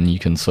like, and then you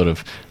can sort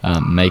of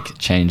make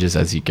changes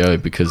as you go,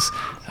 because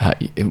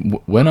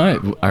when I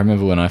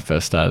remember when I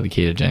first started the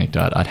ketogenic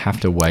diet, I'd have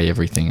to weigh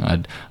everything.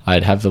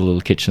 I'd have the little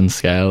kitchen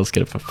scales,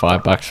 get it for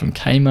 $5 from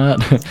Kmart.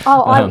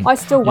 I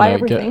still weigh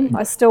everything.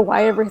 I still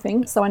weigh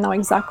everything, so I know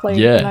exactly.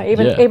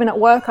 Even at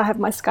work, I have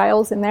my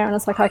scales in there, and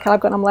it's like, okay,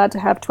 I'm allowed to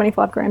have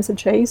 25 grams of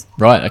cheese.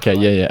 Right. Okay.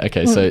 Yeah.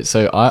 Okay.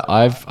 So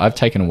I've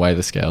taken away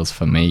the scales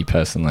for me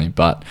personally,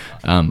 but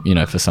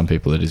for some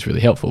people it is really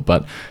helpful.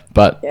 But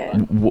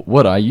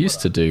what I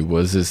used to do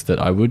is that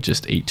I would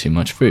just eat too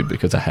much food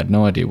because I had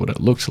no idea what it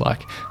looked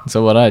like. And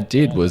so what I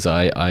did was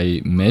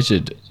I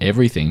measured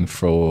everything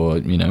for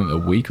a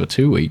week or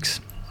 2 weeks,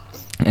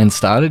 and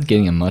started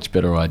getting a much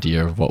better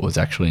idea of what was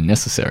actually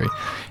necessary.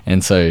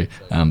 And so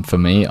for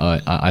me,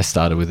 I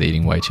started with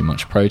eating way too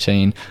much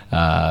protein,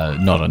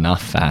 not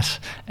enough fat,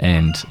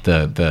 and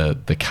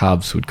the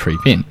carbs would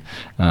creep in.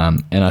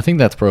 And I think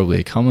that's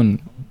probably a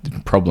common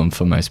problem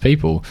for most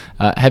people.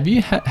 Have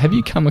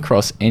you come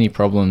across any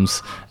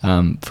problems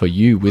for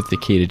you with the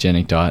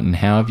ketogenic diet, and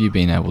how have you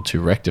been able to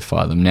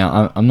rectify them?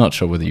 Now, I'm not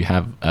sure whether you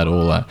have at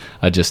all.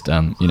 I just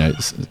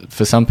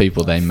for some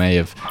people, they may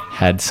have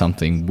had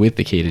something with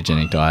the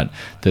ketogenic diet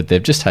that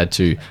they've just had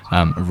to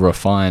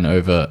refine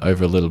over a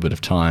little bit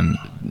of time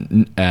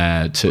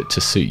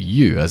to suit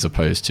you, as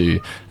opposed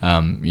to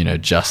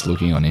just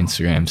looking on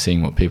Instagram,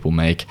 seeing what people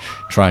make,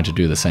 trying to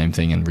do the same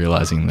thing and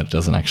realizing that it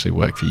doesn't actually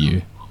work for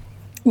you.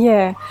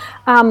 Yeah,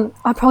 I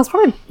was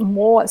probably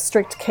more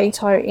strict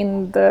keto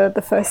in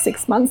the first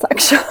 6 months,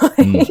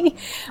 actually.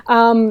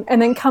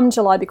 And then come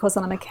July, because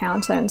I'm an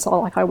accountant,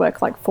 so I work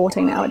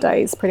 14-hour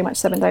days, pretty much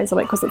 7 days a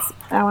week, because it's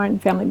our own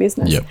family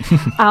business.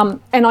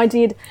 And I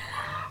did,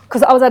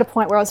 because I was at a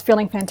point where I was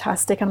feeling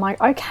fantastic, and I'm like,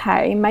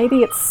 okay, maybe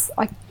it's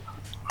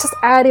just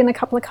add in a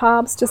couple of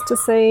carbs just to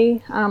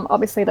see.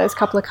 Obviously, those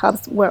couple of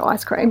carbs were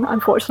ice cream.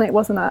 Unfortunately, it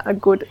wasn't a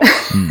good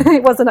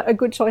it wasn't a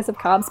good choice of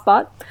carbs,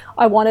 but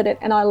I wanted it,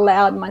 and I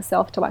allowed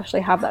myself to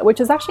actually have that, which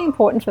is actually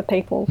important for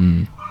people.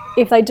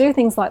 If they do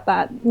things like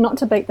that, not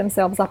to beat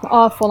themselves up.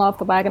 Oh, I've fallen off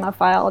the wagon, I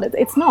failed.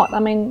 It's not. I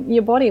mean,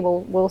 your body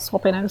will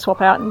swap in and swap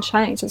out and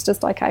change. It's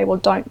just, okay, well,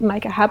 don't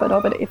make a habit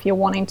of it if you're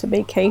wanting to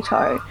be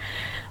keto.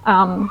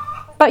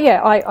 But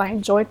yeah, I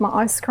enjoyed my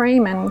ice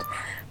cream, and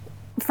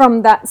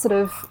from that sort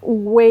of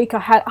week, I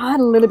had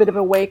a little bit of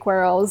a week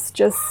where I was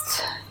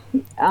just,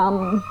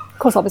 of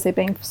course, obviously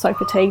being so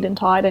fatigued and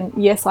tired, and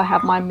yes, I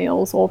have my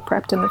meals all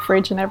prepped in the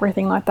fridge and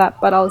everything like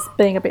that, but I was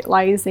being a bit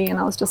lazy, and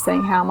I was just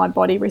seeing how my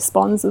body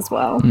responds as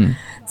well.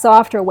 So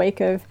after a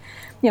week of,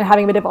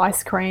 having a bit of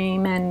ice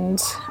cream,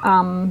 and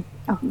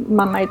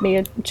Mum made me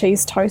a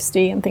cheese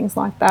toasty and things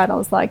like that, I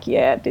was like,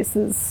 yeah, this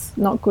is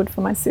not good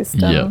for my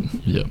system.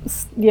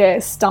 Yeah,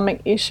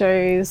 stomach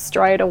issues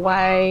straight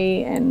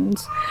away, and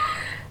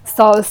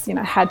so I was,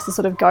 had to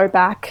sort of go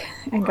back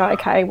and go,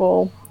 okay,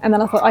 well, and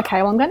then I thought,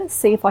 okay, well, I'm going to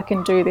see if I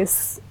can do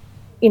this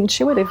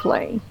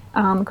intuitively,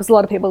 because a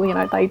lot of people,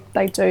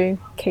 they do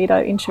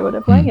keto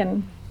intuitively,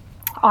 and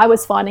I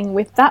was finding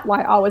with that way,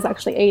 I was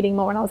actually eating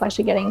more, and I was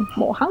actually getting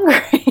more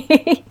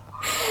hungry.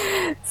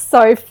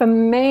 So for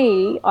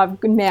me,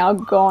 I've now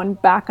gone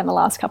back in the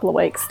last couple of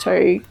weeks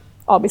to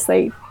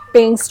obviously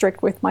being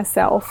strict with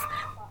myself.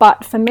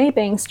 But for me,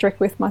 being strict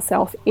with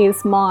myself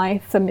is my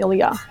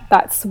familiar.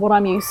 That's what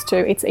I'm used to.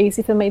 It's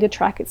easy for me to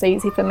track. It's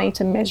easy for me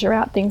to measure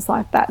out things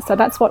like that. So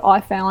that's what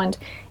I found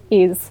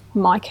is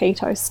my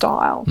keto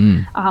style.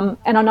 And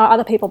I know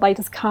other people, they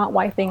just can't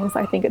weigh things.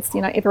 They think it's,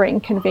 very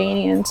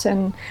inconvenient,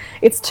 and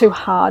it's too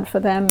hard for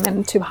them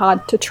and too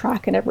hard to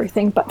track and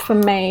everything. But for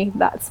me,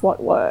 that's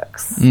what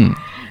works.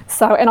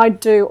 So, and I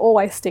do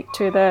always stick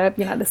to the,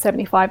 the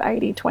 75,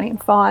 80,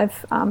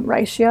 25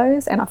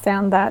 ratios. And I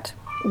found that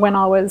when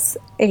I was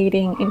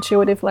eating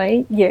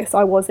intuitively, yes,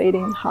 I was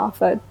eating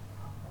half a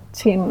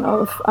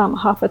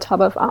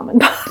tub of almond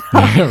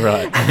butter.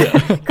 Right.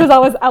 Yeah. Because I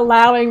was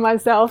allowing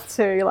myself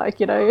to, like,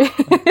 you know,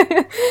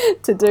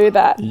 to do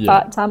that.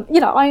 Yeah. But,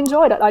 you know, I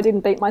enjoyed it. I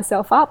didn't beat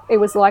myself up. It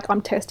was like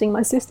I'm testing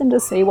my system to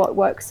see what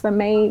works for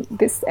me.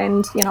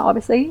 And, you know,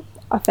 obviously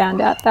I found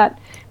out that,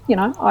 you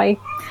know,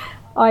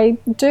 I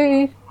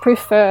do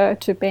prefer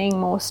to being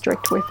more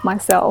strict with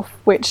myself,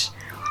 which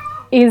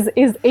is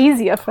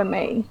easier for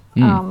me.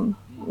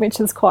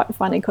 Which is quite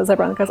funny because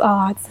everyone goes,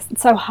 oh, it's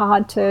so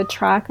hard to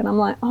track, and I'm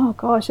like, oh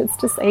gosh, it's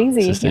just easy.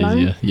 It's just you know?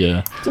 easier,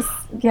 yeah.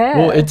 Yeah.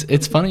 Well,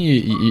 it's funny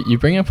you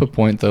bring up a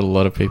point that a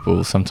lot of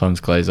people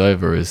sometimes glaze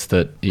over, is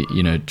that,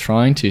 you know,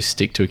 trying to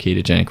stick to a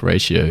ketogenic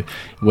ratio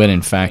when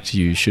in fact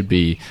you should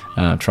be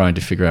trying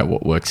to figure out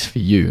what works for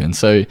you. And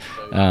so,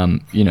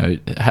 you know,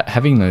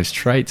 having those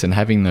traits and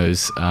having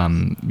those,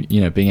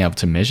 you know, being able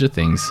to measure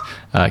things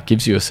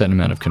gives you a certain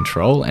amount of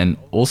control, and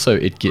also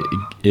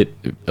it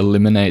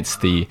eliminates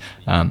the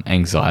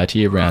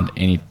anxiety around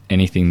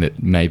anything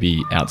that may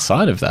be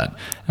outside of that.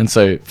 And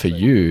so for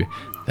you,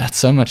 that's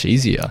so much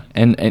easier,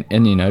 and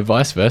you know,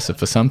 vice versa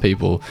for some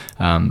people.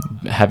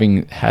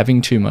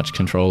 Having too much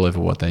control over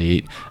what they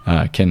eat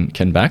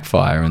can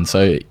backfire. And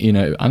so, you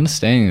know,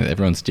 understanding that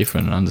everyone's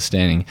different, and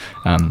understanding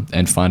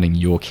and finding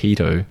your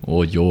keto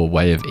or your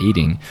way of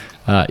eating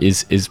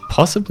is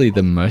possibly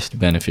the most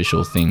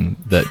beneficial thing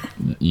that,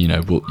 you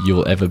know,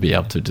 you'll ever be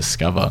able to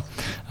discover.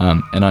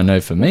 And I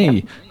know for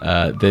me,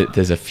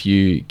 there's a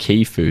few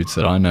key foods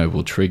that I know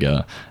will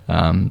trigger,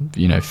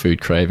 you know,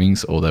 food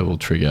cravings, or they will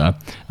trigger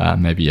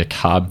maybe a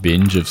carb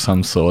binge of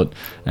some sort.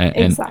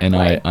 And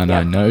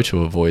I know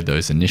to avoid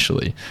those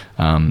initially.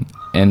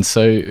 And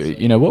so,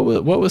 you know,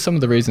 what were some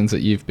of the reasons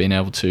that you've been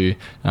able to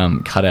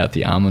cut out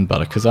the almond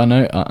butter? Because I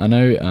know.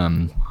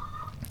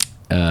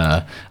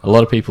 A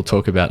lot of people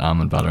talk about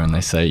almond butter and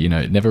they say, you know,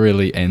 it never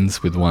really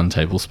ends with 1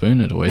 tablespoon.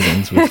 It always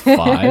ends with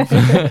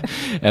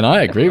 5. And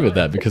I agree with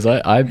that, because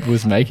I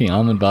was making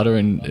almond butter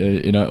and,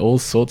 you know, all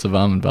sorts of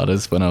almond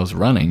butters when I was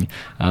running,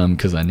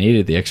 because I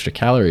needed the extra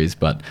calories.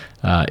 But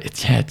it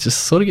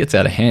just sort of gets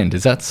out of hand.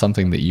 Is that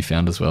something that you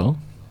found as well?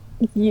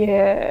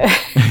 Yeah.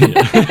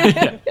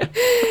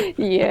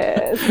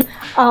 Yes.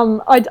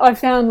 I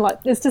found, like,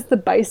 it's just the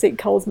basic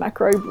Coles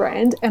Macro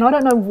brand, and I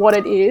don't know what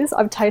it is.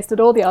 I've tasted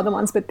all the other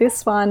ones, but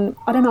this one,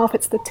 I don't know if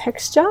it's the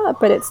texture,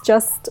 but it's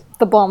just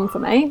the bomb for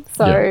me.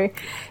 So,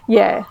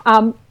 yeah.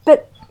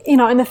 But, you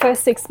know, in the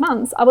first 6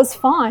 months, I was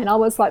fine. I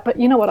was like, but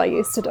you know what I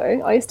used to do?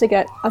 I used to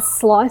get a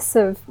slice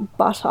of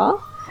butter,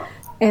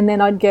 and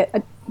then I'd get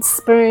a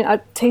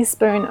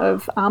teaspoon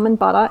of almond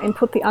butter, and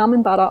put the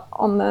almond butter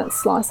on the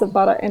slice of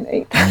butter and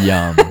eat.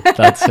 Yum.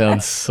 That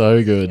sounds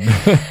so good.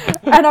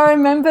 And I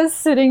remember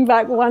sitting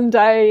back one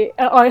day,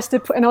 I used to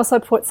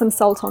put some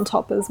salt on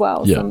top as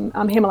well,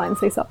 some Himalayan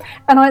sea salt.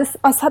 And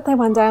I sat there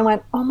one day and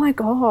went, oh my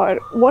God,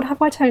 what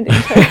have I turned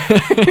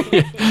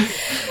into?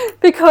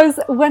 Because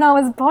when I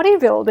was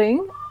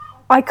bodybuilding,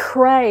 I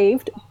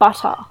craved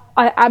butter.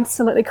 I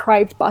absolutely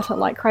craved butter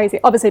like crazy.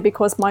 Obviously,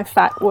 because my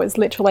fat was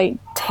literally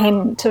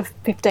 10 to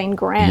 15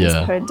 grams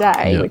per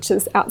day, which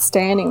is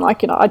outstanding.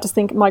 Like, you know, I just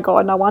think, my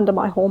God, no wonder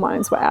my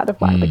hormones were out of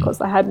whack,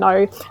 because I had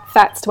no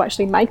fats to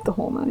actually make the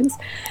hormones.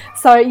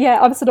 So, yeah,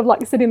 I'm sort of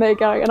like sitting there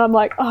going, and I'm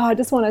like, oh, I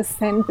just want to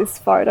send this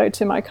photo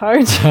to my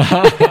coach.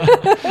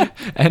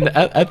 And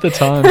at the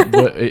time,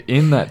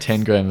 in that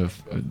 10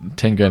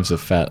 grams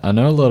of fat, I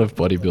know a lot of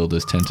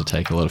bodybuilders tend to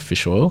take a lot of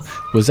fish oil.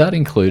 Was that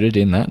included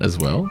in that as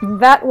well?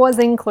 That was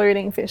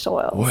including fish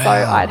oil. Wow. So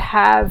I'd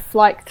have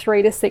like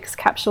 3 to 6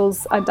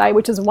 capsules a day,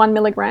 which is 1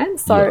 milligram.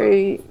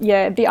 So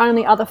the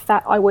only other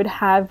fat I would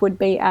have would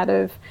be out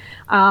of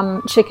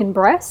chicken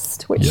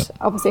breast, which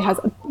obviously has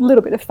a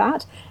little bit of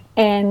fat.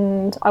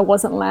 And I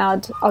was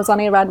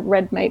only allowed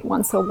red meat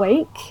once a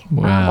week.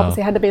 Wow.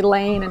 Obviously had to be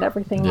lean and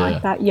everything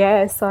like that.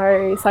 Yeah,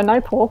 so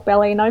no pork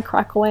belly, no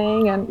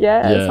crackling, and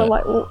so I'm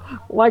like, oh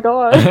my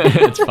God.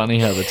 It's funny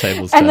how the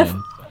tables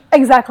turn.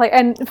 Exactly,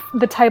 and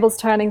the tables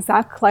turn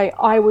exactly.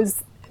 I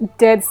was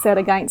dead set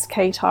against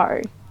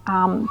keto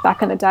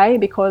back in the day,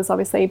 because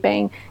obviously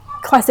being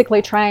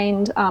classically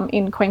trained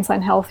in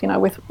Queensland Health, you know,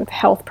 with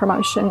health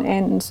promotion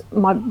and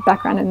my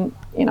background in,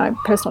 you know,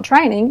 personal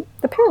training,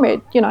 the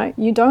pyramid, you know,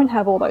 you don't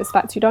have all those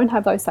fats, you don't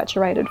have those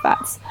saturated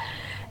fats.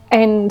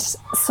 And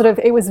sort of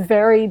it was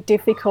very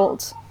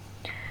difficult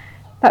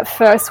that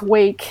first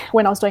week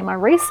when I was doing my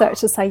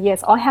research to say,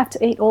 yes, I have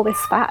to eat all this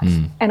fat.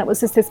 And it was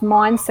just this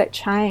mindset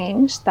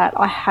change that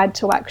I had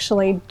to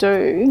actually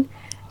do.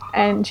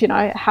 And, you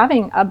know,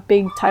 having a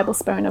big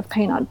tablespoon of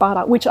peanut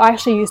butter, which I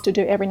actually used to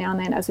do every now and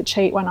then as a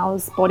cheat when I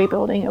was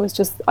bodybuilding. It was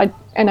just,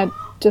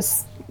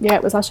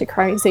 it was actually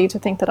crazy to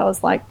think that I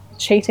was like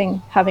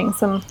cheating having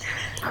some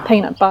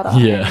peanut butter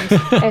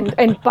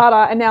and butter.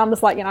 And now I'm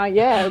just like, you know,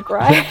 yeah,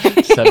 great.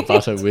 Just have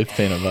butter with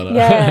peanut butter.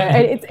 Yeah,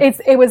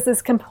 it was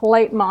this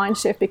complete mind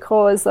shift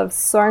because of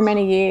so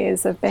many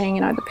years of being,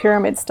 you know, the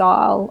pyramid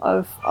style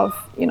of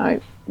you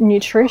know,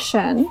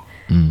 nutrition.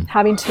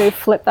 having to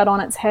flip that on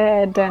its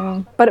head.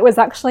 But it was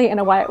actually, in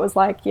a way, it was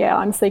like, yeah,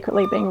 I'm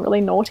secretly being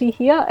really naughty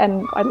here,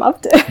 and I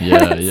loved it.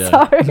 Yeah, yeah.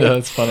 So, Yeah,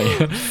 that's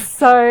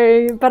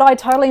funny. but I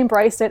totally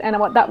embraced it, and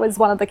that was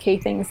one of the key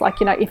things. Like,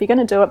 you know, if you're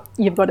going to do it,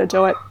 you've got to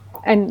do it.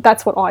 And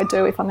that's what I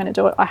do. If I'm going to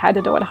do it, I had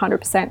to do it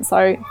 100%.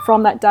 So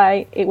from that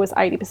day, it was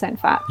 80%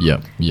 fat.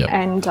 Yeah, yeah.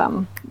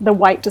 And the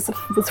weight just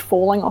was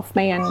falling off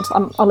me. And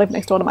I live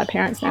next door to my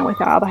parents now with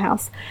our other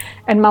house.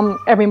 And Mum,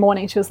 every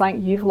morning, she was like,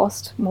 "You've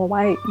lost more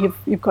weight.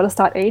 You've got to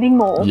start eating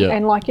more." Yeah.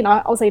 And like, you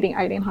know, I was eating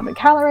 1,800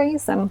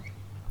 calories, and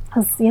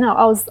I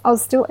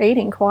was still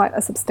eating quite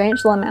a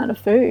substantial amount of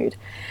food.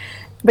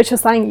 But you're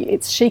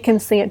saying she can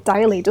see it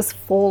daily just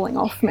falling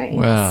off me.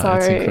 Wow,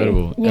 that's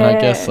incredible. Yeah. And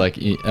I guess like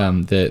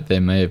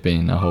there may have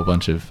been a whole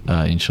bunch of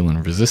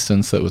insulin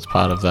resistance that was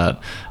part of that.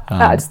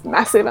 Just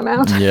massive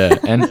amount. Yeah,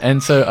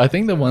 and so I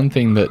think the one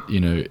thing that, you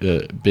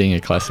know, being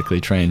a classically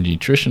trained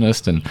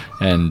nutritionist and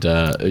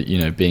you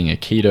know, being a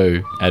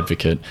keto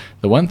advocate,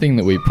 the one thing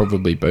that we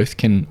probably both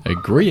can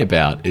agree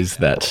about is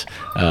that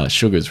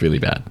sugar is really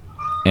bad.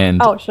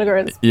 And Sugar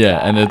is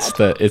bad. And it's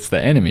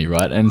the enemy,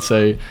 right? And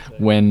so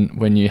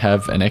when you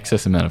have an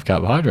excess amount of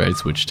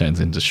carbohydrates, which turns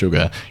into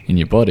sugar in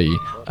your body,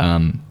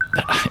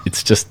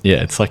 it's just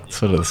it's like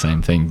sort of the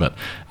same thing. But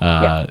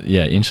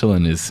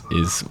insulin is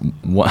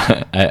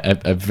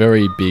a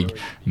very big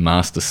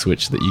master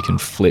switch that you can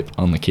flip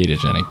on the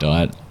ketogenic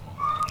diet,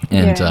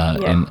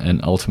 and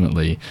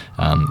ultimately,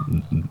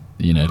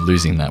 you know,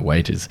 losing that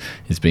weight is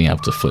being able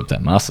to flip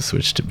that master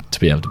switch to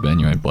be able to burn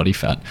your own body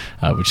fat,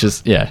 which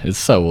is, it's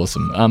so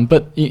awesome.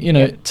 But, you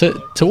know,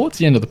 towards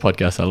the end of the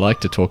podcast, I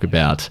like to talk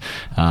about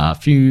a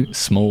few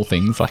small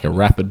things, like a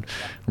rapid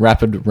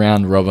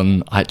round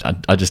robin.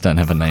 I just don't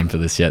have a name for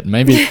this yet.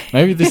 Maybe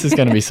this is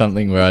going to be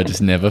something where I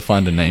just never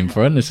find a name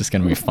for it, and it's just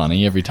going to be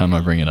funny every time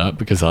I bring it up,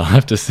 because I'll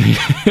have to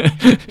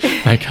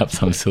make up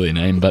some silly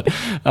name. But,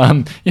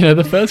 you know,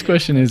 the first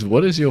question is,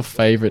 what is your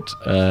favorite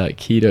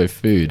keto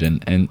food?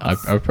 And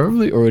I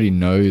probably already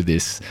know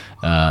this,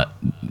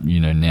 you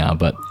know, now,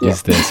 but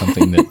is there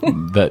something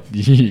that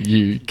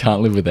you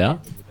can't live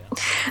without?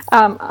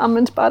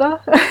 Almond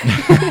butter.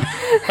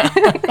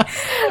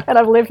 And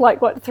I've lived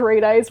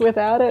 3 days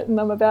without it, and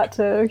I'm about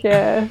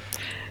to,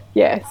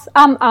 yes.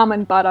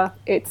 Almond butter.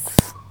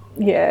 It's,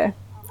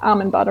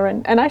 almond butter,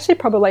 and actually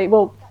probably,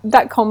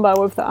 that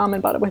combo of the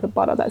almond butter with the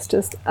butter, that's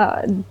just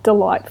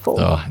delightful.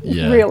 Oh,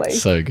 yeah. Really.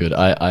 So good.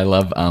 I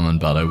love almond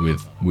butter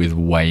with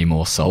way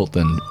more salt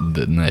than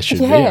there should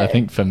be. I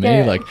think for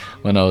me, like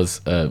when I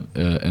was an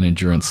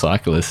endurance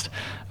cyclist,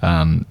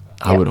 I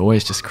would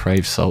always just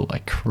crave salt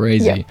like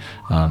crazy.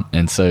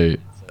 And so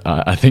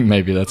I think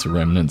maybe that's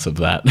remnants of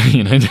that,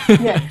 you know.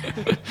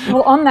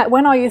 Well, on that,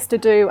 when I used to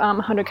do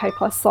 100k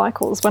plus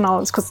cycles, when I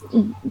was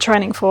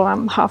training for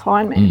half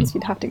Ironmans,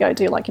 you'd have to go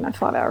do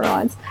 5-hour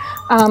rides.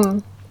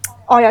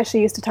 I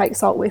actually used to take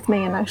salt with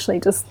me and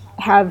actually just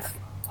have,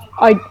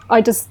 I've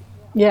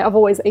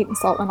always eaten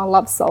salt and I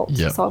love salt.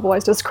 Yep. So I've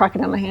always just crack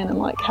it in the hand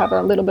and have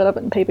a little bit of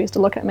it, and people used to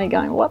look at me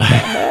going, "What the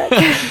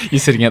heck?" You're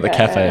sitting at the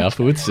cafe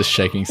afterwards just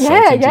shaking salt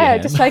into your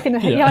hand. Just shaking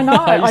it. Yeah, I know.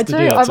 I do.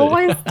 I've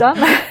always done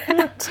that.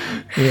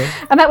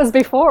 And that was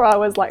before I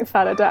was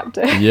fat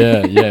adapted.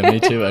 Me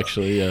too,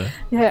 actually.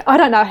 Yeah, I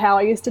don't know how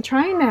I used to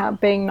train now,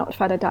 being not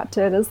fat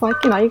adapted. It's you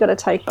got to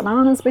take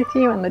bananas with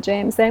you and the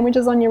jam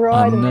sandwiches on your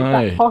ride in your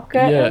back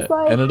pocket. Yeah,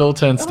 and it all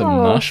turns to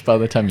mush by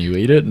the time you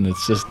eat it, and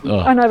it's just,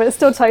 I know, but it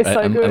still tastes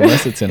so good.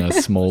 Unless it's in a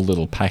small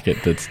little packet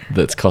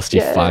that's cost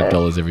you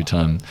 $5 every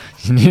time.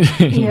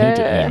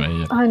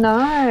 Anyway, I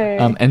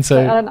know. And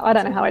so I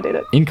don't know how I did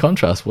it. In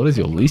contrast, what is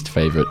your least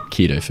favorite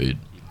keto food?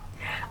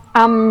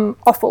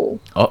 Offal.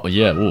 Oh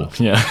yeah,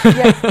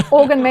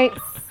 Organ meats.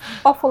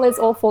 Offal is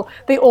awful.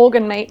 The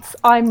organ meats,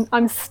 I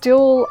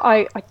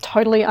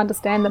totally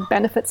understand the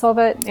benefits of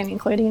it, and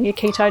including in your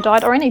keto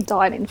diet or any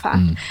diet, in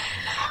fact.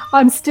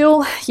 I'm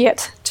still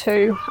yet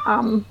to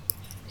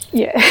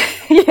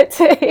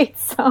eat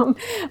some.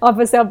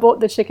 Obviously, I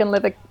bought the chicken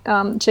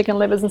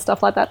livers and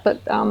stuff like that,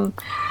 but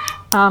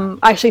I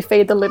actually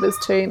feed the livers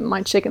to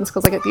my chickens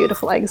because I get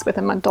beautiful eggs with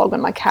them, my dog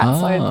and my cat.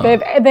 So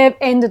they've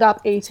ended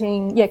up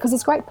eating, because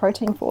it's great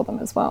protein for them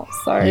as well.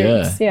 So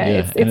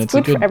it's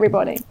good for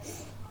everybody.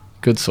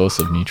 Good source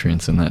of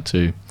nutrients in that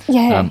too.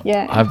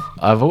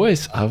 I've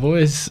always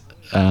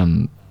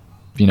wanted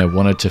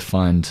to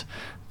find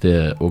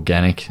the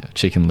organic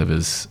chicken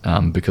livers,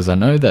 because I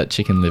know that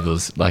chicken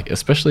livers,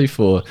 especially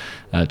for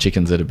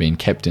chickens that have been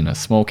kept in a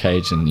small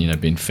cage and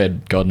been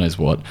fed God knows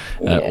what,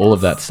 all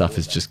of that stuff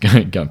is just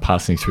going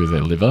passing through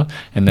their liver,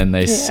 and then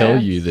they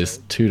sell you this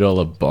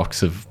 $2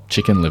 box of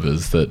chicken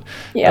livers that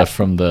are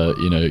from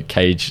the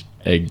cage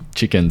egg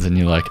chickens, and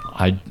you're like,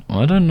 I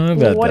don't know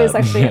about what that. Is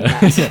actually in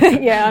that.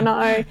 I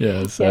know.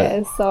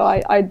 So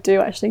I do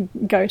actually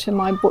go to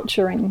my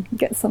butcher and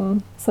get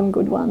some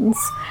good ones.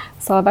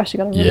 So I've actually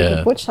got a really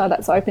good butcher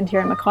that's opened here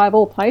in Mackay, of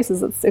all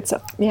places. It's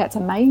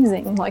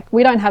amazing.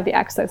 We don't have the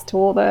access to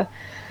all the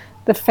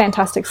the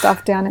fantastic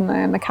stuff down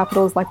in the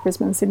capitals like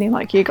Brisbane, Sydney,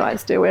 like you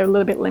guys do. We're a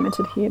little bit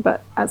limited here,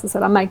 but as I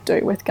said, I make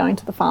do with going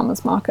to the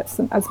farmers markets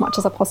as much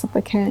as I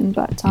possibly can.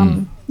 But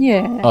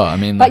yeah. Oh, I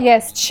mean, but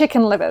yes,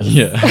 chicken livers.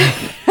 Yeah.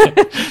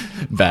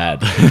 Bad.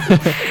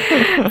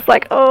 It's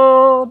like,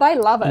 oh, they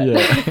love it.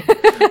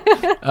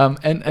 Yeah.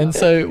 And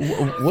so,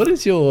 what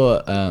is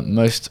your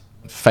most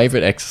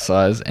favorite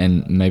exercise,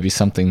 and maybe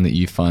something that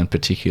you find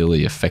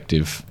particularly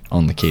effective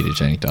on the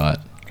ketogenic diet?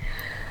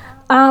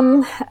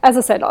 As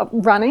I said,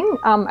 running.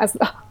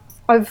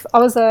 I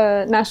was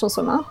a national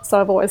swimmer, so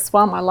I've always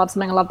swum. I love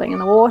swimming. I love being in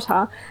the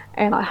water,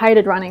 and I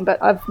hated running.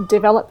 But I've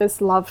developed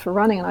this love for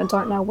running, and I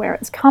don't know where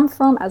it's come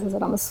from. As I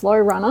said, I'm a slow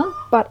runner,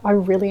 but I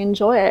really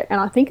enjoy it, and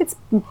I think it's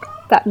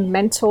that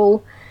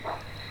mental.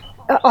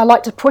 I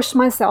like to push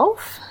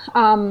myself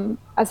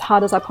as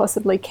hard as I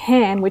possibly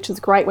can, which is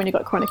great when you've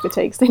got chronic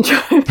fatigue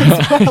syndrome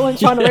as well and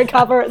trying to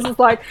recover. It's just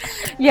like,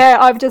 yeah,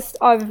 I'm just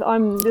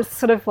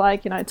sort of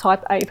like,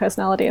 type A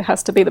personality. It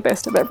has to be the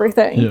best of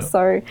everything. Yeah.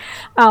 So,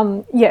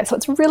 so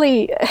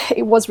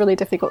it was really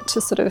difficult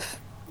to sort of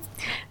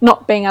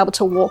not being able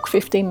to walk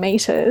 50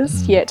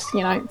 meters yet,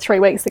 3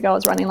 weeks ago I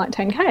was running like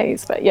 10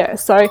 Ks. But yeah,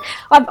 so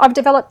I've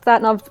developed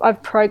that, and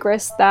I've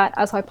progressed that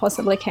as I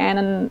possibly can.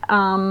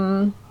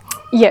 And,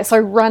 so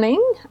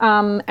running,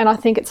 and I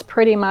think it's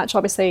pretty much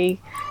obviously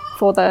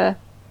for the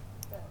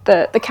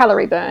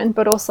calorie burn,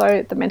 but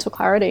also the mental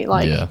clarity.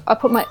 Like I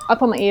put my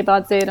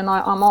earbuds in and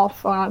I'm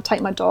off, or I take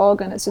my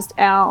dog, and it's just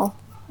our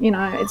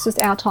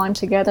time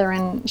together.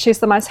 And she's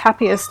the most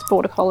happiest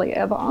border collie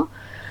ever.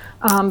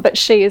 But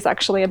she is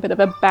actually a bit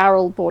of a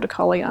barrel border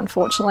collie,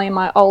 unfortunately.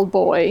 My old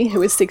boy,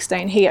 who is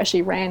 16, he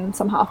actually ran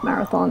some half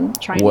marathon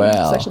training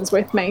sessions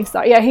with me.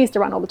 So yeah, he used to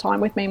run all the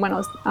time with me when I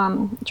was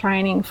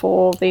training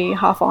for the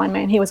half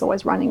Ironman. He was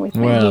always running with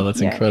me. Wow,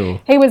 that's incredible.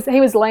 He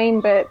was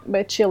lean,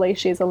 but Chili,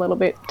 she's a little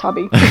bit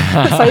tubby.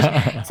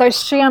 so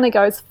she only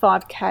goes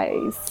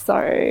 5Ks.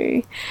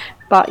 So.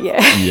 But yeah.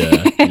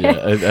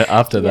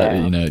 After that,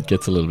 it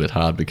gets a little bit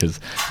hard,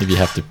 because if you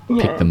have to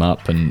pick them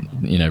up and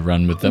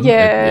run with them,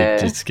 it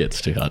just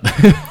gets too hard.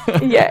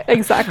 Yeah,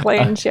 exactly.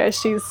 And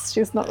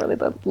she's not really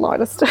the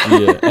lightest.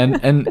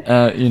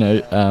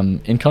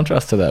 In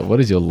contrast to that, what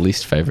is your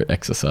least favorite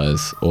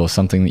exercise, or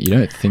something that you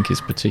don't think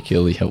is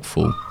particularly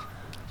helpful?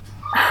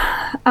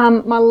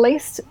 My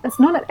least, it's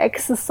not an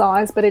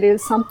exercise, but it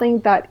is something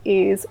that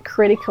is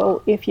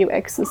critical if you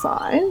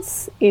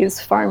exercise,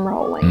 is foam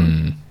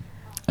rolling.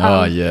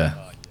 Oh yeah,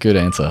 good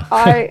answer.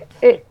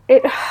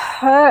 It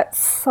hurts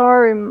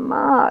so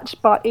much,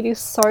 but it is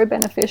so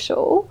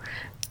beneficial.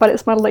 But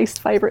it's my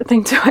least favourite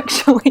thing to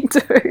actually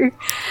do.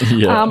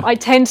 Yeah. I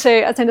tend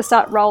to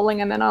start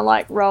rolling, and then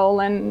I roll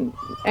and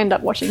end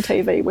up watching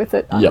TV with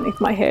it underneath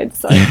my head.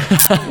 So I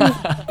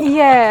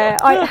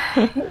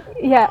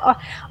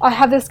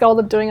have this goal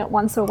of doing it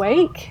once a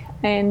week,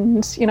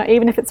 and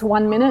even if it's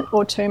 1 minute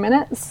or 2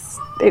 minutes,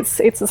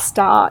 it's a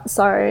start.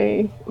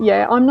 So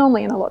yeah, I'm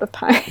normally in a lot of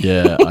pain.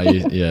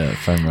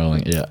 Foam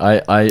rolling. Yeah,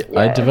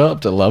 I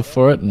developed a love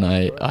for it, and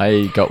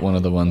I got one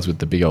of the ones with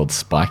the big old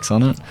spikes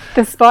on it.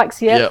 The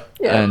spikes, yeah.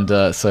 And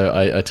so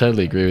I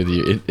totally agree with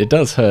you. It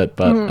does hurt,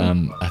 but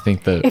I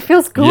think that it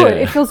feels good.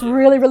 It feels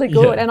really, really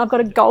good. And I've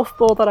got a golf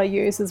ball that I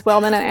use as well.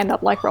 And then I end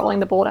up rolling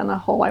the ball down the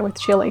hallway with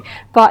Chili.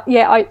 But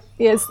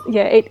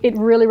it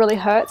really, really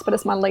hurts. But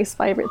it's my least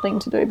favorite thing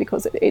to do,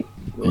 because it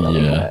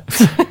really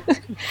hurts.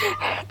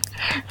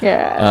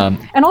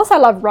 And also I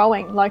love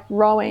rowing.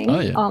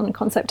 On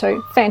Concept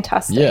 2,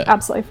 fantastic.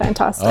 Absolutely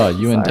fantastic. Oh,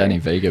 you and Danny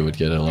Vega would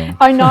get along.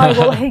 I know.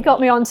 Well, he got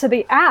me onto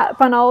the app,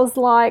 and I was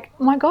like,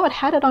 oh my God,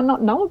 how did I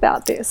not know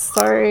about this?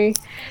 So,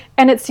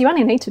 and you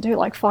only need to do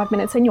 5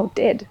 minutes and you're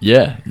dead.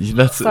 Yeah,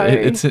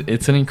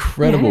 it's an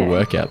incredible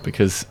workout,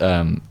 because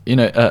a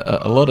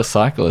lot of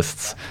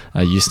cyclists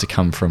used to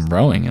come from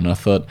rowing, and I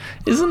thought,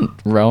 isn't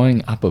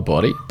rowing upper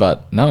body?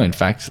 But no, in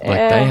fact,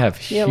 they have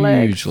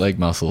huge leg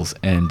muscles,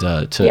 and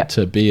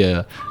to be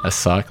a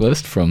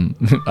cyclist from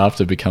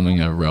after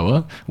becoming a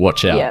rower,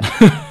 watch out.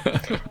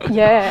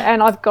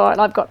 And I've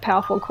got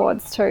powerful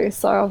quads too,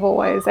 so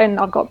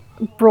I've got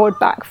broad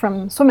back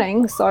from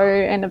swimming,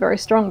 and a very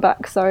strong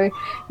back, so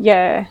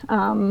I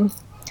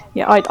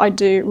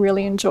do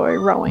really enjoy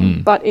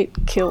rowing, but it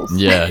kills.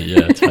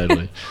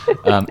 Totally.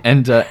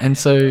 And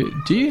so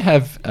do you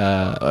have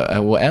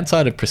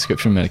outside of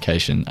prescription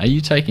medication, are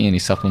you taking any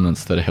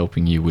supplements that are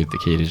helping you with the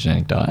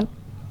ketogenic diet?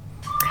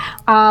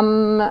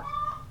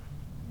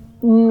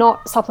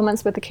 Not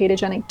supplements with the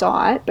ketogenic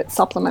diet, but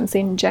supplements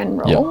in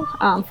general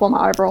for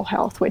my overall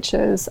health, which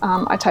is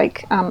I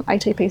take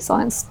ATP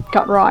Science,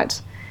 Gut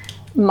Right,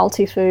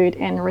 Multifood,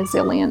 and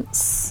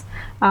Resilience.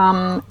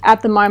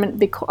 At the moment,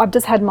 because I've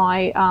just had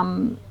my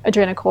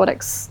adrenal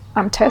cortex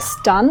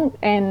test done,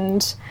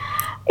 and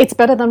it's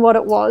better than what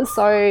it was.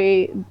 So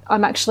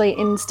I'm actually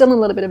still in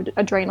a little bit of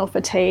adrenal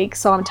fatigue.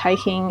 So I'm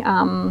taking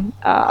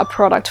a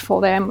product for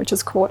them, which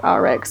is called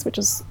RX, which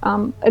is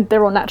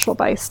they're all natural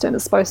based, and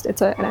it's an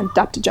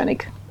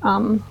adaptogenic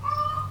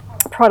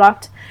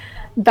product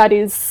that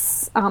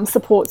is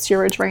supports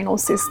your adrenal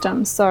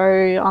system. So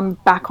I'm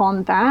back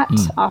on that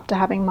after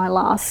having my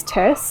last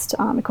test,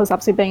 because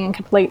obviously being in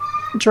complete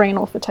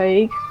adrenal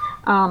fatigue,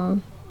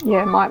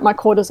 my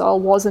cortisol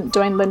wasn't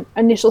doing the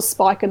initial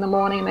spike in the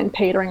morning and then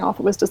petering off.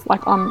 It was just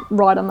like I'm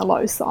right on the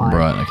low side.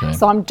 Right, okay.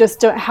 So I'm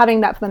just having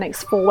that for the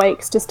next 4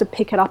 weeks just to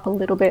pick it up a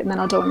little bit, and then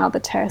I'll do another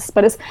test.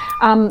 But it's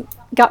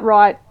gut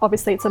right.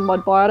 Obviously, it's a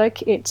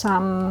modbiotic. It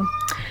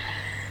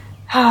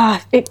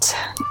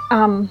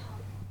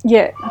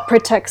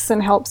protects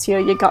and helps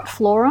your gut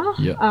flora.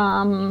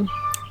 Yeah.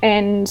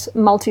 And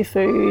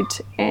multifood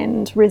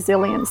and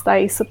resilience,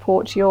 they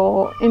support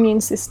your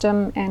immune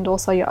system and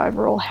also your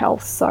overall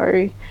health.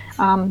 So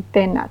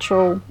they're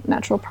natural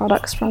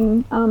products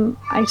from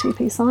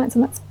ATP Science,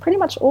 and that's pretty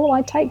much all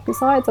I take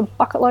besides a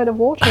bucket load of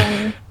water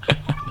and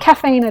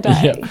caffeine a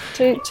day.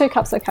 Yeah. Two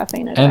cups of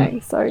caffeine a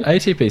day. So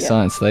ATP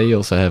Science, they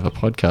also have a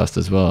podcast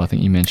as well. I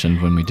think you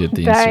mentioned when we did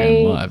the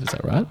Instagram Live. Is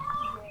that right?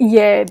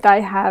 Yeah,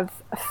 they have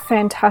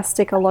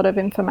a lot of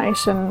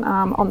information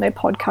on their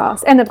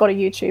podcast, and they've got a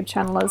YouTube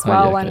channel as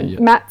well.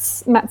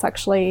 Matt's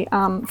actually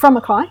from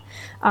Mackay.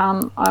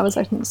 I was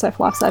open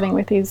surf lifesaving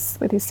with his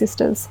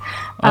sisters.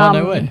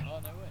 No way.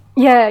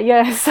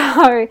 Yeah.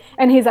 So,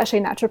 and he's actually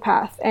a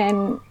naturopath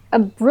and a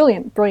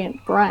brilliant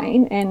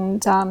brain.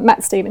 And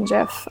Matt, Steve, and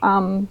Jeff,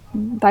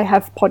 they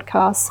have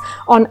podcasts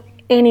on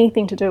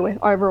anything to do with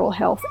overall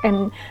health,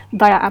 and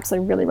they are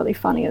absolutely really, really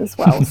funny as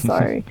well.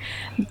 So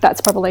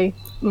that's probably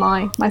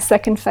my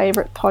second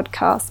favourite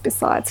podcast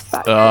besides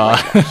Fat.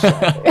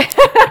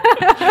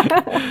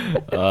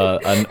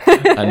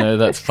 I know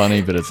that's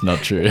funny, but it's not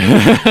true.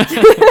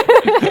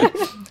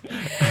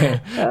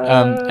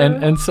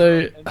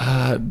 So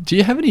do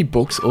you have any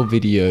books or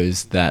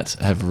videos that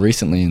have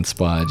recently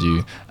inspired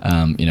you?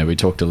 We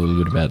talked a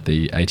little bit about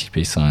the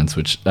ATP Science,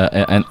 which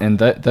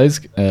those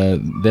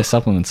their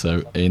supplements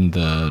are in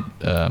the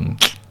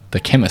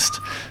chemist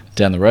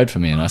down the road for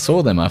me, and I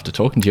saw them after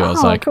talking to you. I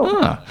was like, cool.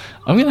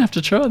 I'm gonna have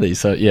to try these.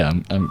 So yeah,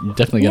 I'm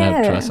definitely gonna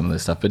have to try some of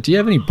this stuff. But do you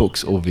have any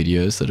books or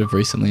videos that have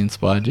recently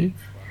inspired you?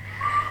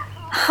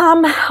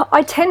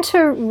 I tend to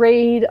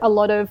read a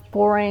lot of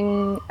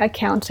boring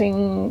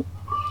accounting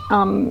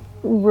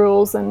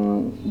rules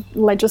and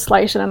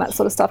legislation and that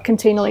sort of stuff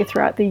continually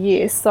throughout the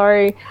year.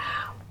 So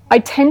I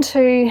tend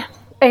to,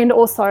 and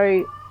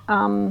also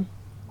my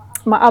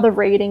other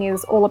reading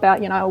is all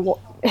about, what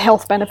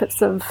health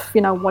benefits of,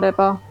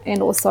 whatever,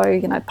 and also,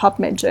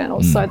 PubMed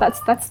journals. So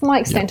that's my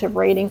extent of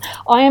reading.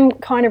 I am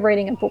kind of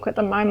reading a book at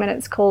the moment.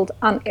 It's called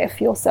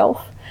Un-F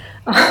Yourself.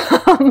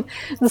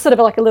 It's sort of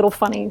like a little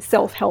funny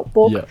self-help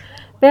book. Yeah.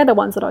 They're the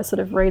ones that I sort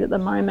of read at the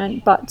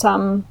moment. But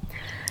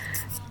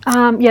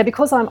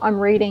because I'm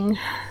reading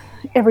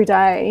every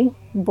day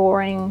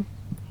boring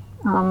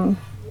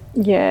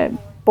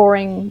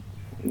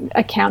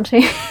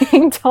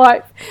accounting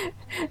type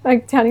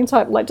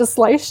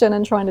legislation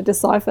and trying to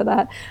decipher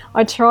that,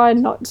 I try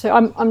not to.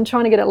 I'm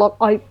trying to get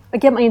I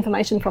get my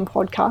information from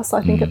podcasts,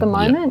 I think, at the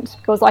moment,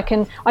 because I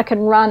can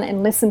run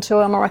and listen to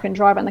them, or I can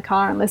drive in the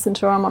car and listen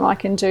to them, or I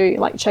can do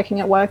like checking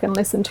at work and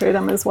listen to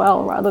them as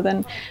well,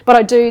 but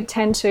I do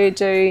tend to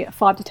do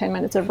 5 to 10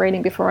 minutes of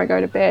reading before I go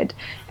to bed,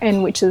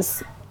 and which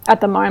is at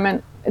the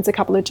moment it's a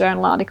couple of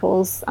journal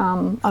articles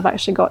I've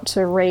actually got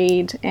to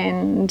read,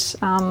 and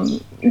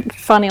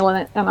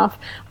funnily enough,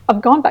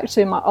 I've gone back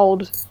to my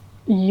old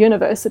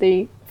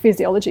university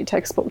physiology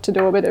textbook to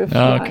do a bit of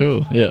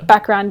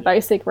background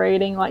basic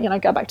reading,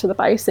 go back to the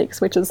basics,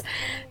 which is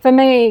for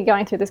me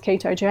going through this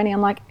keto journey. I'm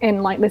like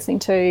listening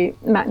to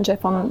Matt and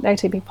Jeff on the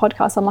ATP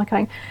podcast, I'm like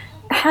going,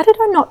 how did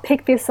I not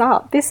pick this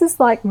up? This is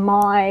like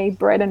my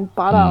bread and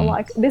butter.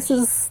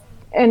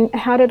 And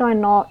how did I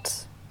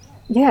not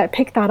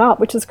pick that up,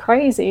 which is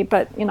crazy.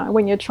 But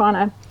when you're trying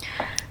to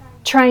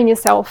train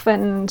yourself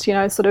and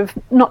sort of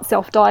not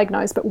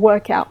self-diagnose but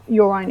work out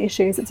your own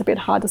issues, it's a bit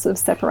hard to sort of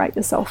separate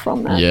yourself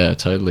from that. Yeah,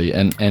 totally.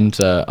 And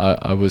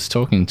I was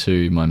talking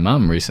to my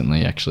mum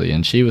recently, actually,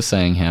 and she was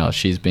saying how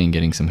she's been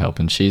getting some help,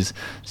 and she's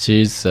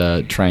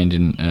trained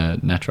in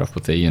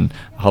naturopathy and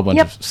a whole bunch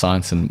of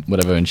science and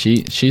whatever, and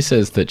she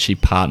says that she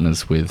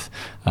partners with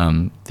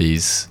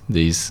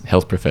these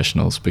health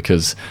professionals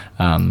because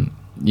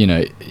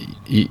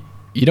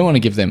you don't want to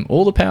give them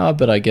all the power,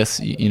 but I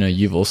guess,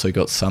 you've also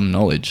got some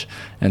knowledge.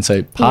 And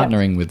so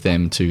partnering with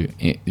them to,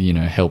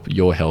 help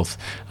your health,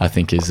 I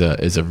think is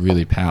a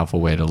really powerful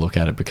way to look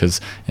at it,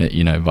 because,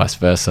 vice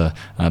versa,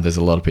 there's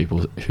a lot of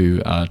people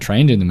who are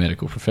trained in the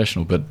medical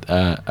professional, but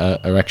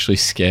are actually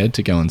scared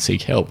to go and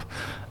seek help.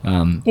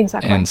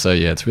 Exactly. And so,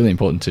 it's really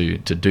important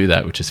to do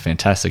that, which is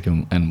fantastic.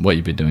 And what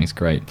you've been doing is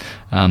great.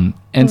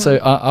 So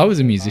I was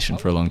a musician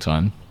for a long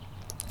time.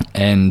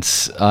 And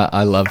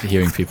I love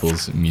hearing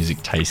people's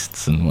music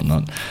tastes and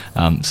whatnot.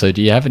 So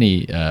do you have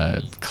any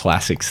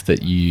classics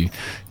that you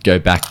go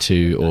back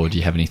to, or do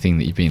you have anything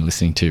that you've been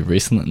listening to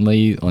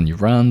recently on your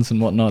runs and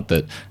whatnot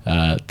that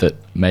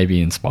may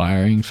be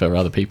inspiring for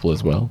other people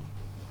as well?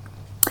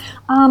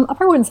 I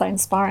probably wouldn't say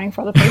inspiring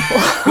for other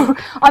people.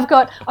 I've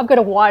got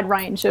a wide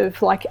range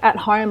of, like, at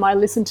home I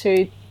listen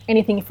to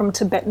anything from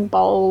Tibetan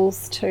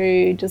bowls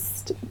to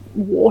just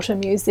water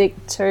music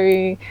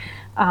to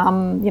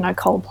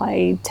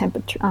Coldplay,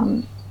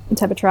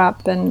 Temper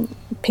Trap, and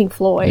Pink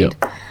Floyd.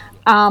 Yep.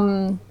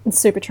 And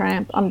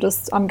Supertramp.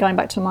 I'm going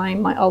back to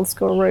my old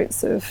school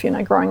roots of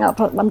growing up.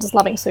 I'm just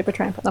loving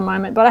Supertramp at the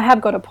moment. But I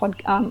have got a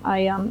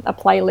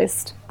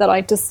playlist that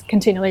I just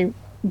continually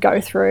go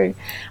through.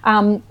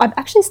 I've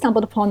actually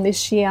stumbled upon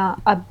this year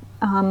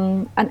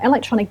an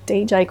electronic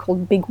DJ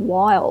called Big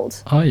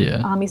Wild. Oh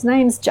yeah. His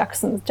name's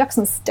Jackson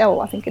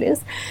Stell, I think it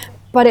is.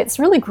 But it's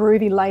really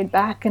groovy, laid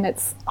back, and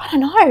it's, I don't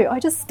know,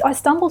 I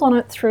stumbled on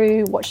it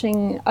through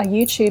watching a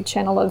YouTube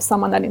channel of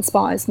someone that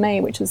inspires me,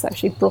 which is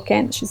actually Brooke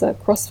Ent. She's a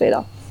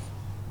CrossFitter.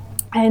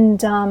 And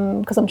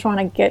because I'm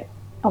trying to get,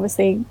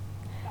 obviously,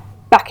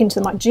 back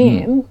into my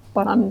gym,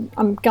 but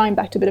I'm going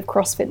back to a bit of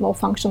CrossFit, more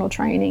functional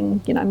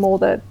training, more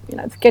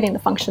getting the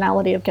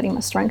functionality of getting my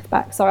strength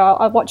back. So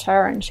I watch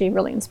her, and she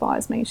really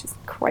inspires me. She's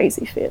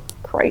crazy fit.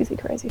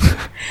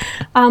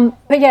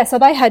 But yeah, so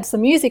they had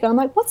some music, and I'm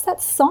like, what's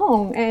that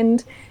song?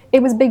 And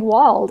it was Big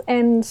Wild.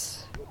 And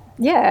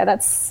yeah,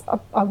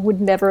 I would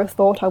never have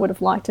thought I would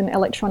have liked an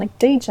electronic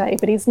DJ,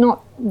 but he's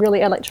not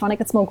really electronic.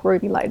 It's more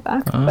groovy, laid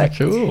back. Oh, but,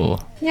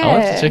 cool. Yeah, I'll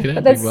have to check it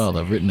out. Big Wild.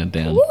 I've written it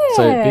down.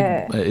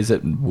 Yeah. So is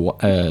it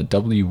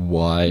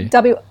W-Y?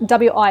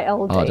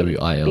 W-I-L-D. Oh,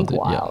 W-I-L-D. Big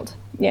Wild.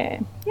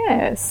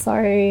 Yeah. So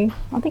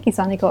I think he's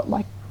only got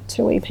like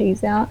 2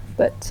 EPs out,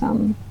 but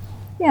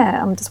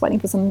yeah, I'm just waiting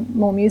for some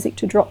more music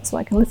to drop so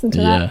I can listen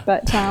to that.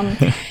 But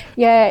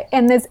yeah,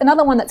 and there's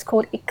another one that's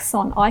called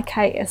Ixon,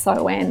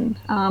 I-K-S-O-N.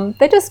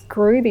 They're just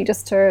groovy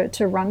just to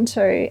run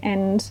to,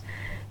 and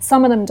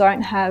some of them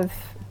don't have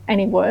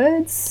any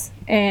words,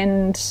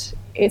 and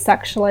it's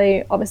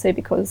actually, obviously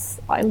because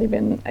I live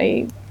in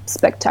a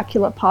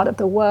spectacular part of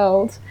the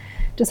world,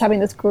 just having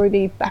this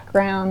groovy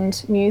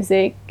background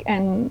music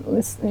and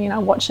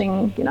listen,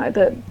 watching,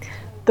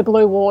 the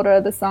blue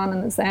water, the sun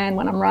and the sand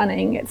when I'm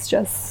running, it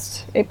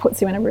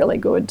puts you in a really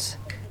good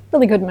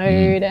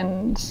mood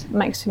and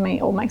makes me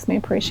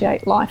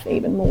appreciate life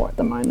even more at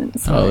the moment.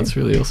 So, oh, that's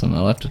really awesome.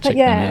 I'll have to check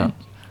them out.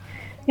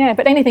 Yeah,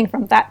 but anything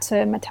from that to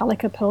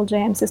Metallica, Pearl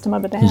Jam, System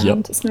of a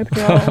Down, to Snow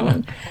Patrol.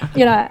 And,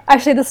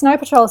 actually the Snow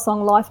Patrol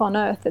song Life on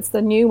Earth, it's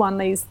the new one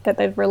that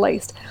they've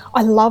released.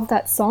 I love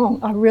that song.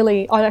 I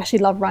actually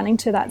love running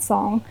to that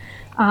song.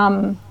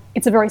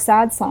 It's a very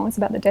sad song. It's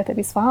about the death of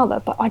his father,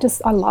 but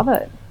I love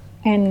it.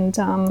 And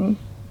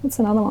what's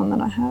another one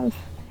that I have?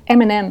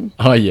 Eminem.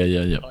 Oh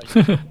yeah.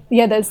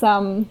 Yeah, there's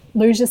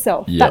Lose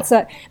Yourself. Yep.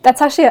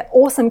 That's actually an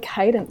awesome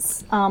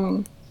cadence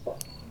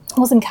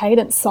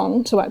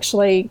song to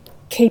actually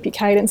keep your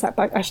cadence up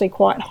actually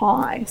quite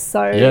high.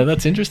 So yeah,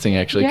 that's interesting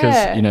actually,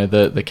 because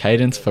the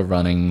cadence for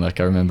running,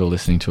 like I remember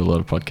listening to a lot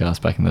of podcasts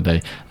back in the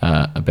day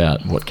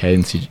about what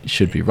cadence you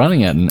should be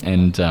running at,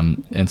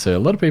 and so a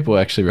lot of people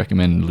actually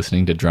recommend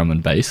listening to drum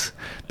and bass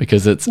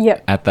because it's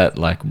at that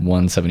like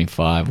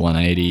 175,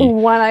 180,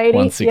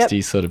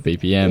 160 sort of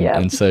BPM.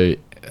 And so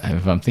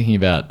if I'm thinking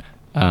about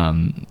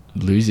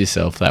Lose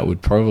Yourself, that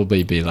would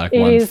probably be like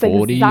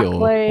 140 or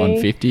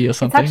 150 or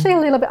something. It's actually a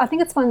little bit, I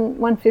think it's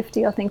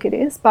 150, I think it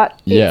is,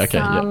 but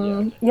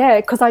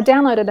because I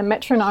downloaded a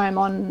metronome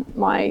on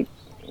my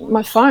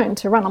phone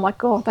to run. I'm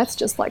like, oh, that's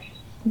just like,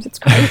 it's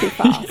crazy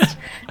fast.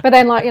 But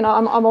then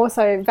I'm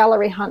also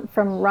Valerie Hunt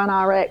from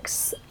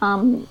RunRx.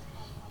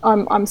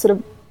 I'm sort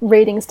of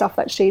reading stuff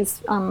that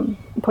she's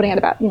putting out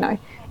about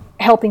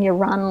helping you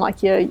run,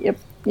 like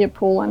your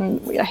pull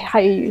and how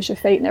you use your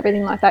feet and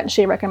everything like that. And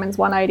she recommends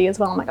 180 as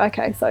well. I'm like,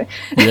 okay, so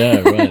yeah,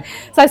 right.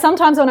 So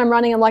sometimes when I'm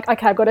running, I'm like,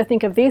 okay, I've got to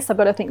think of this. I've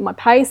got to think of my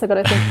pace. I've got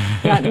to think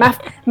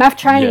math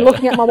training,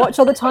 looking at my watch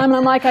all the time. And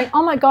I'm like,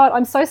 oh my God,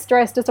 I'm so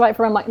stressed just to wait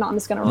for. I'm like, no, I'm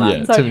just going to run.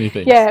 Yeah, so, too many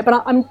things. Yeah,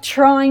 but I'm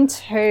trying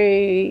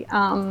to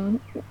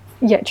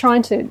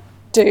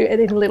do it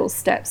in little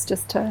steps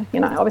just to,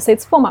 obviously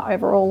it's for my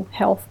overall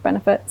health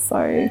benefit.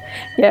 So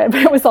yeah,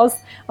 but I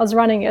was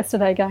running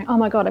yesterday going, oh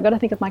my God, I've got to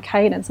think of my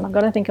cadence, and I've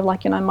got to think of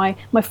like, my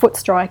foot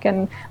strike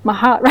and my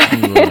heart rate.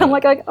 Right. I'm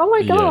like, oh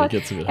my God. It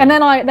gets a bit and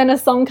then a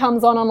song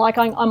comes on, I'm like,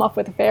 I'm off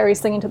with the fairies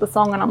singing to the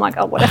song, and I'm like,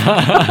 oh,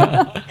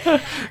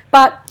 whatever.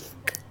 But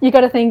you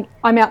got to think,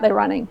 I'm out there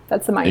running.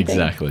 That's the main thing.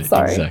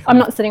 So I'm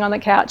not sitting on the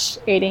couch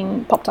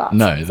eating Pop-Tarts.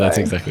 No, that's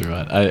exactly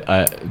right.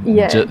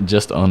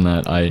 Just on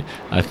that,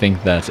 I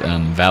think that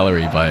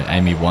Valerie by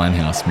Amy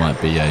Winehouse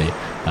might be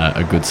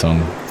a good song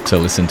to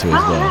listen to as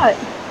well. Right.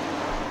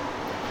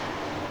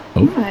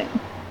 Oh. Right.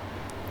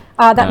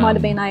 That might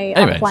have been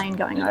a plane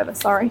going over,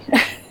 sorry.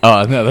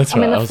 Oh, no, that's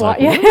right. I was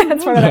like, yeah,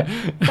 that's right.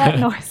 That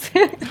noise.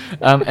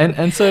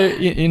 And so,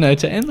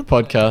 to end the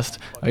podcast,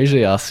 I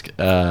usually ask,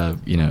 a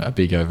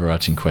big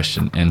overarching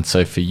question. And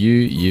so for you,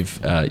 you've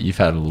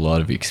had a lot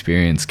of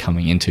experience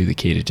coming into the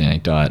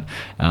ketogenic diet.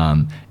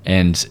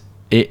 And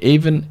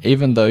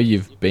even though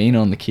you've been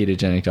on the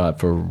ketogenic diet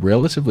for a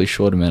relatively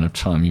short amount of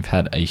time, you've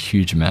had a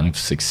huge amount of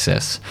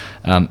success.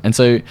 And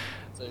so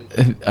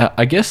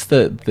I guess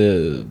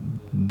the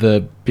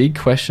big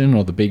question,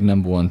 or the big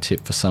number one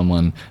tip for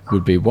someone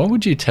would be, what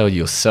would you tell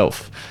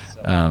yourself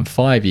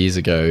 5 years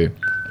ago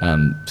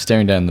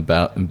staring down the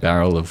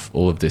barrel of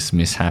all of this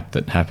mishap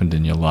that happened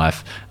in your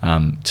life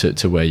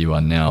to where you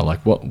are now,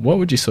 like what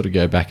would you sort of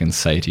go back and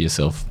say to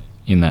yourself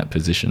in that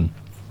position?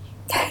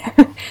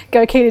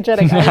 Go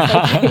ketogenic.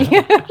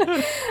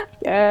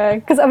 Yeah,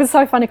 because it was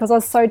so funny because I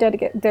was so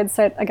dead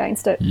set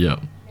against it. Yeah.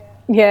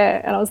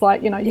 Yeah, and I was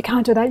like, you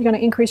can't do that. You're going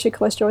to increase your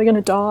cholesterol. You're going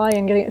to die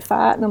and get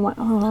fat. And I'm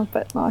like,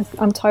 but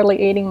I'm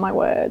totally eating my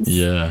words.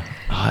 Yeah,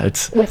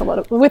 it's with a lot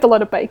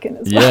of bacon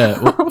as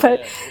well. Yeah,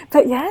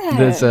 but yeah.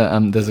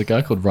 There's a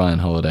guy called Ryan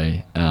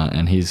Holiday,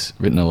 and he's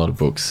written a lot of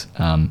books.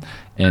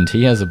 And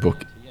he has a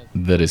book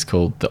that is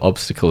called "The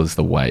Obstacle Is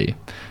the Way,"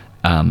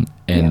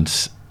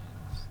 and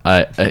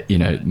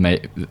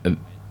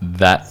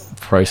that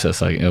process,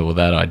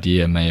 that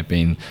idea may have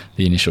been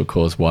the initial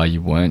cause why you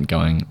weren't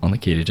going on the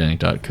ketogenic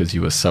diet, because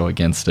you were so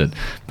against it.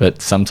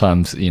 But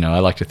sometimes, I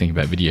like to think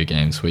about video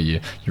games where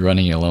you're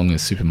running along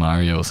as Super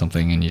Mario or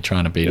something and you're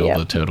trying to beat all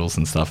the turtles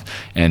and stuff.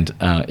 And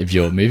if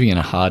you're moving in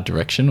a hard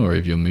direction, or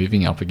if you're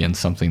moving up against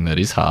something that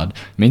is hard,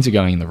 it means you're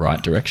going in the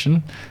right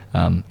direction.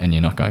 And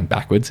you're not going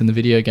backwards in the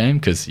video game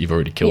because you've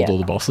already killed all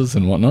the bosses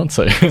and whatnot.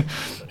 So,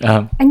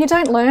 and you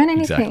don't learn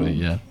anything. Exactly,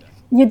 yeah.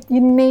 You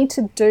need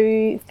to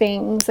do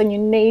things, and you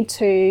need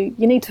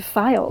to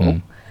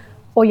fail,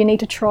 or you need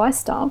to try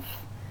stuff,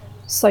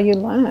 so you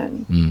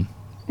learn.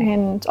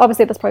 And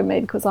obviously that's probably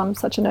me because I'm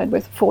such a nerd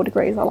with 4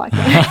 degrees. I like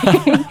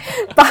learning,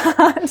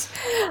 but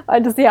I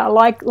just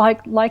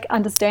like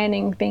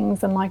understanding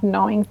things and like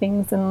knowing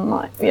things,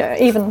 and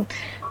even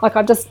like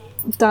I've just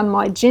done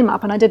my gym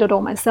up and I did it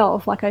all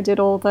myself. Like I did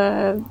all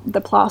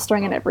the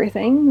plastering and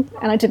everything,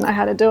 and I didn't know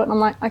how to do it, and I'm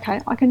like, okay,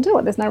 I can do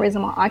it. There's no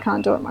reason why I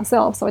can't do it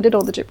myself. So I did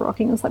all the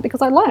gyprocking and stuff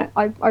because I learned.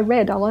 I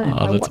read, I learned.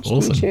 I watched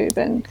awesome. YouTube,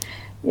 and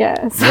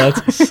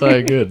that's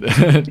so good.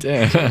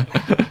 Damn.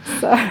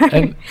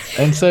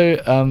 So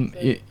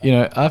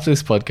after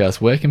this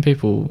podcast, where can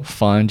people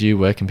find you?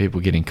 Where can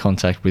people get in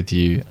contact with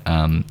you?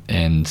 And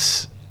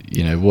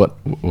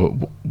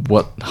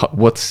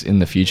what's in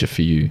the future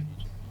for you?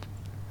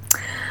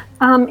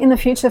 In the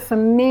future for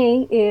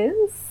me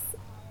is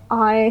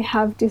I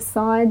have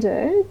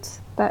decided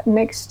that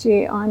next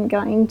year I'm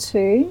going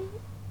to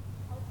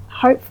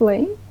I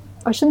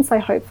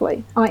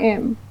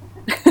am,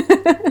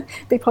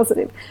 be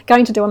positive,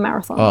 going to do a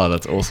marathon. Oh,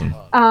 that's awesome.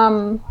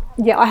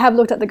 I have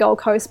looked at the Gold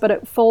Coast, but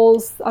it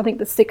falls, I think,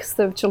 the 6th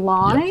of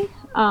July. Yep.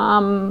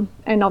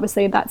 And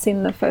obviously that's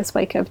in the first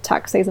week of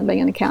tax season.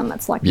 Being an accountant,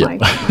 that's like my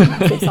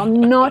so I'm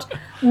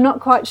not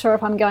quite sure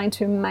if I'm going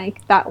to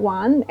make that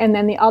one. And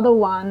then the other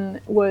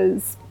one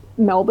was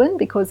Melbourne,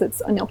 because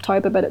it's in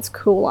October but it's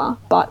cooler,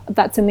 but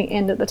that's in the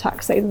end of the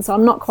tax season, so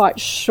I'm not quite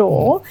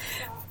sure.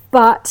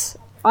 But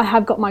I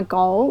have got my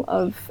goal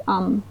of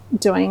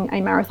doing a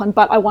marathon,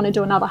 but I want to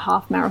do another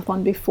half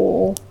marathon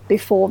before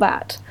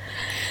that.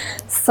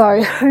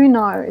 So who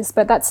knows?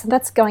 But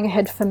that's going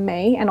ahead for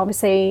me, and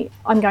obviously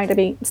I'm going to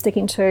be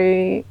sticking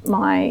to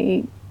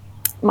my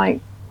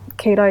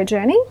keto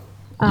journey,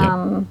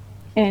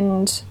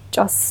 and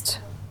just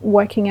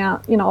working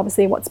out,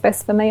 obviously what's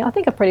best for me. I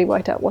think I've pretty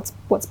worked out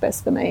what's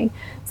best for me.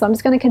 So I'm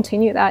just going to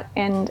continue that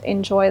and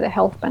enjoy the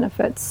health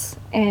benefits,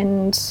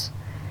 and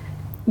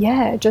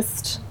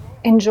just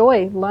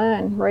enjoy,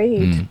 learn,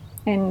 read,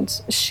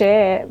 and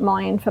share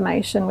my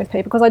information with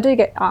people, because I do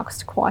get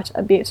asked quite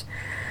a bit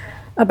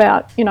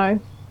about,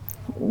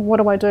 what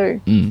do I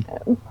do?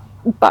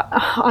 But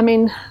I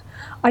mean,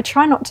 I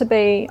try not to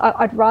be,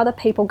 I'd rather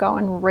people go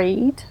and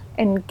read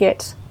and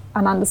get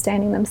an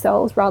understanding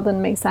themselves, rather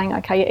than me saying,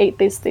 okay, you eat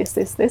this,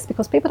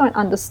 because people don't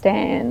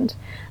understand.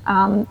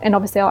 And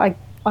obviously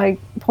I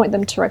point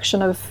them to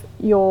direction of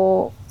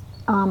your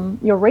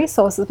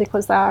resources,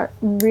 because they are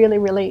really,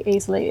 really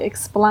easily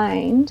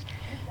explained.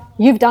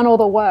 You've done all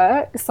the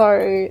work,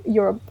 so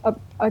you're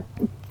a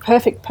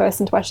perfect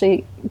person to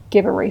actually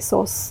give a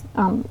resource,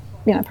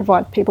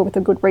 provide people with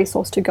a good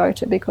resource to go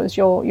to, because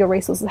your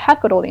resources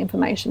have got all the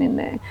information in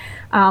there.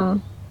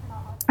 And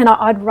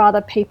I'd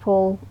rather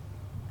people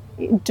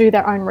do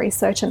their own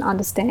research and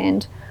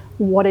understand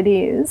what it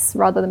is,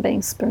 rather than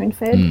being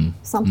spoon-fed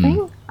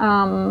something.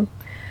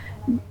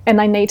 And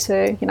they need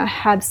to,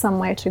 have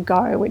somewhere to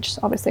go, which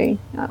obviously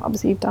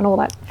you've done all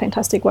that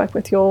fantastic work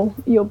with your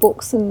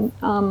books and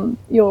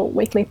your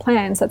weekly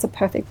plans. That's a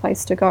perfect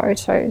place to go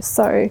to.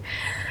 So,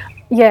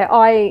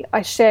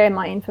 I share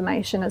my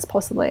information as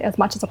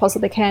much as I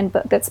possibly can,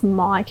 but that's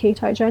my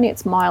keto journey.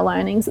 It's my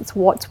learnings. It's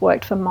what's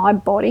worked for my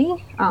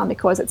body,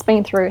 because it's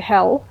been through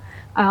hell,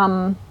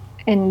 and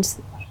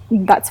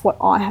that's what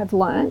I have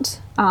learnt.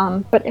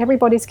 But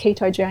everybody's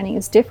keto journey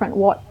is different.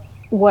 What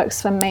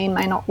works for me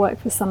may not work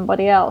for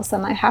somebody else,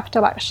 and they have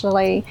to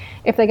actually,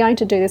 if they're going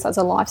to do this as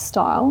a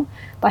lifestyle,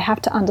 they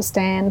have to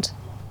understand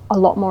a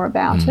lot more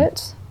about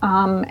it,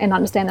 and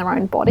understand their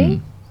own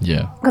body.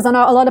 Because I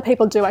know a lot of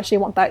people do actually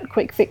want that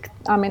quick fix.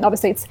 I mean,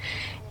 obviously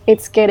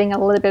it's getting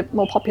a little bit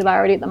more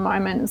popularity at the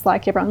moment. It's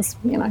like everyone's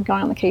going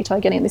on the keto,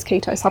 getting these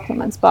keto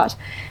supplements, but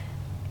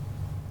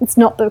it's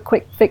not the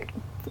quick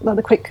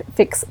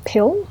fix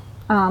pill,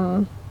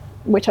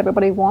 which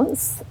everybody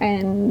wants,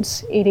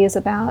 and it is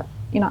about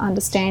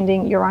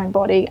understanding your own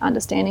body,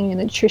 understanding the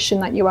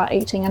nutrition that you are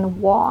eating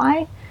and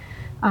why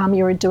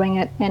you are doing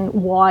it and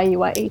why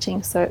you are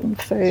eating certain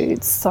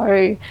foods.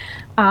 So,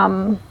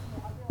 I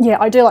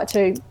do like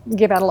to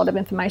give out a lot of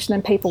information,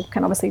 and people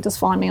can obviously just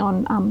find me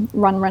on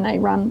Run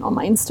Renae Run on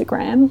my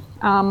Instagram.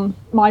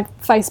 My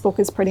Facebook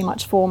is pretty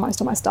much for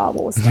most of my Star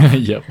Wars stuff.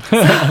 Yep.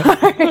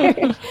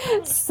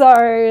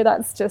 So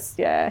that's just,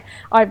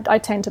 I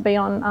tend to be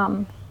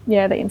on the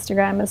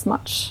Instagram as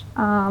much,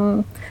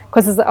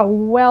 because there's a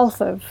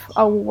wealth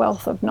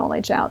of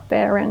knowledge out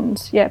there,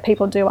 and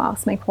people do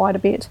ask me quite a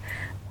bit,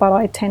 but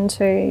I tend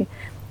to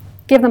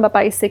give them a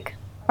basic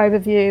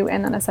overview,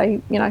 and then I say,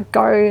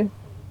 go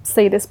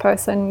see this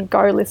person,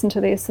 go listen to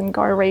this, and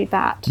go read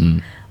that,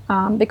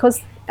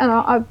 because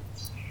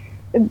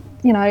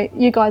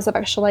you guys have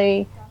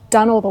actually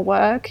done all the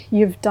work,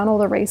 you've done all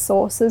the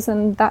resources,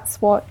 and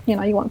that's what you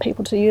want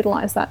people to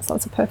utilize that. So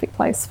it's a perfect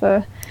place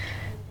for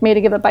me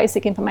to give the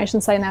basic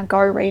information, say, now go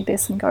read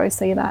this and go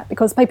see that,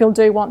 because people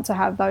do want to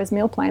have those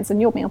meal plans,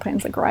 and your meal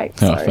plans are great.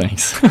 Oh,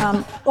 thanks.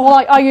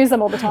 I use them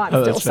all the time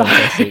still. That's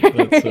fantastic.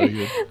 That's so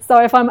good.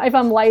 So if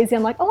I'm lazy,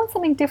 I'm like, I want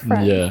something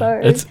different. Yeah.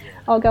 So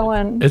I'll go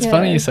on. It's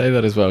funny you say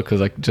that as well,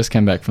 because I just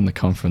came back from the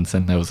conference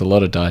and there was a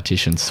lot of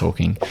dietitians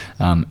talking,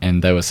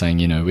 and they were saying,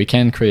 we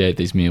can create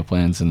these meal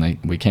plans and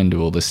we can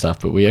do all this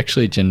stuff, but we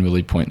actually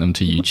generally point them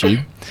to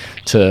YouTube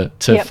to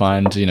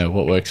find,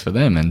 what works for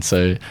them. And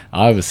so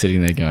I was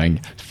sitting there going,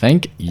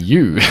 thank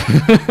you. This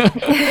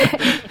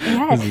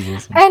is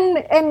awesome.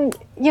 And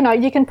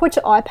you can put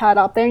your iPad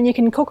up there and you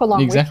can cook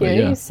along with you.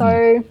 Yeah.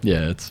 So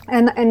it's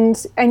and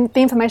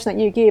the information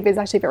that you give is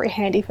actually very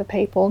handy for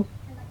people,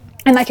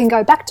 and they can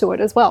go back to it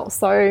as well.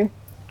 So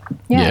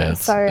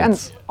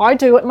and I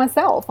do it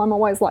myself. I'm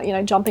always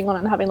like, jumping on it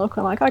and having a look.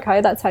 I'm like, okay,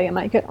 that's how you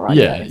make it, right?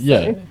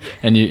 Yeah.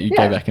 And you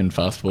go back and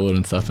fast forward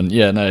and stuff. And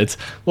it's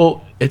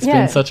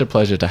been such a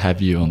pleasure to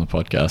have you on the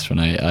podcast,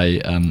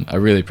 Renae. I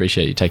really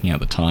appreciate you taking out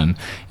the time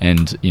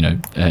and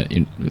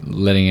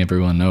letting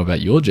everyone know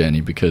about your journey,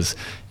 because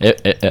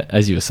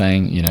as you were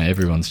saying,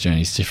 everyone's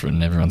journey is different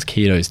and everyone's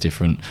keto is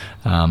different.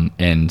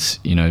 And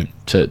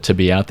to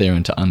be out there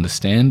and to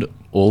understand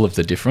all of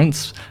the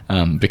difference,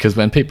 because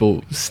when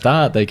people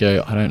start, they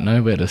go, I don't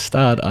know where to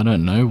start, I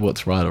don't know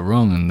what's right or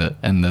wrong,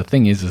 and the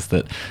thing is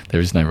that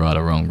there is no right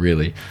or wrong,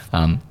 really.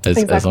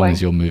 As long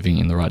as you're moving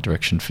in the right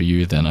direction for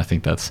you, then I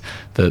think that's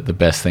the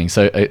best thing.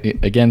 So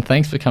again,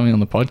 thanks for coming on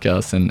the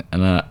podcast, and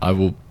I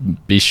will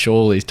be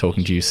surely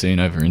talking to you soon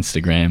over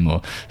Instagram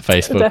or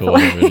Facebook Definitely. Or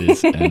whatever it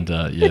is. And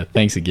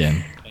thanks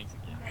again.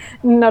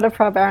 Not a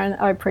problem, Aaron.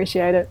 I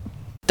appreciate it.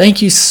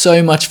 Thank you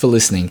so much for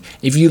listening.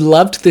 If you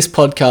loved this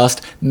podcast,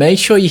 make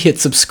sure you hit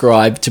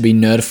subscribe to be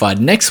notified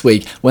next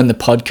week when the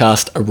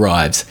podcast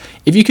arrives.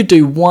 If you could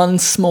do one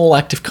small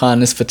act of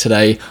kindness for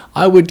today,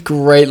 I would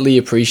greatly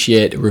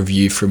appreciate a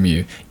review from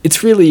you.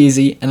 It's really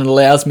easy and it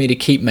allows me to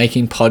keep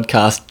making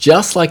podcasts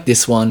just like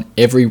this one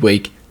every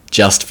week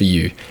just for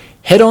you.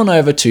 Head on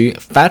over to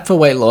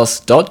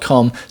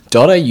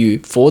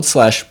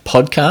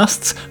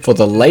fatforweightloss.com.au/podcasts for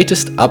the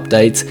latest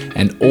updates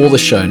and all the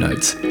show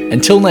notes.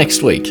 Until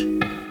next week.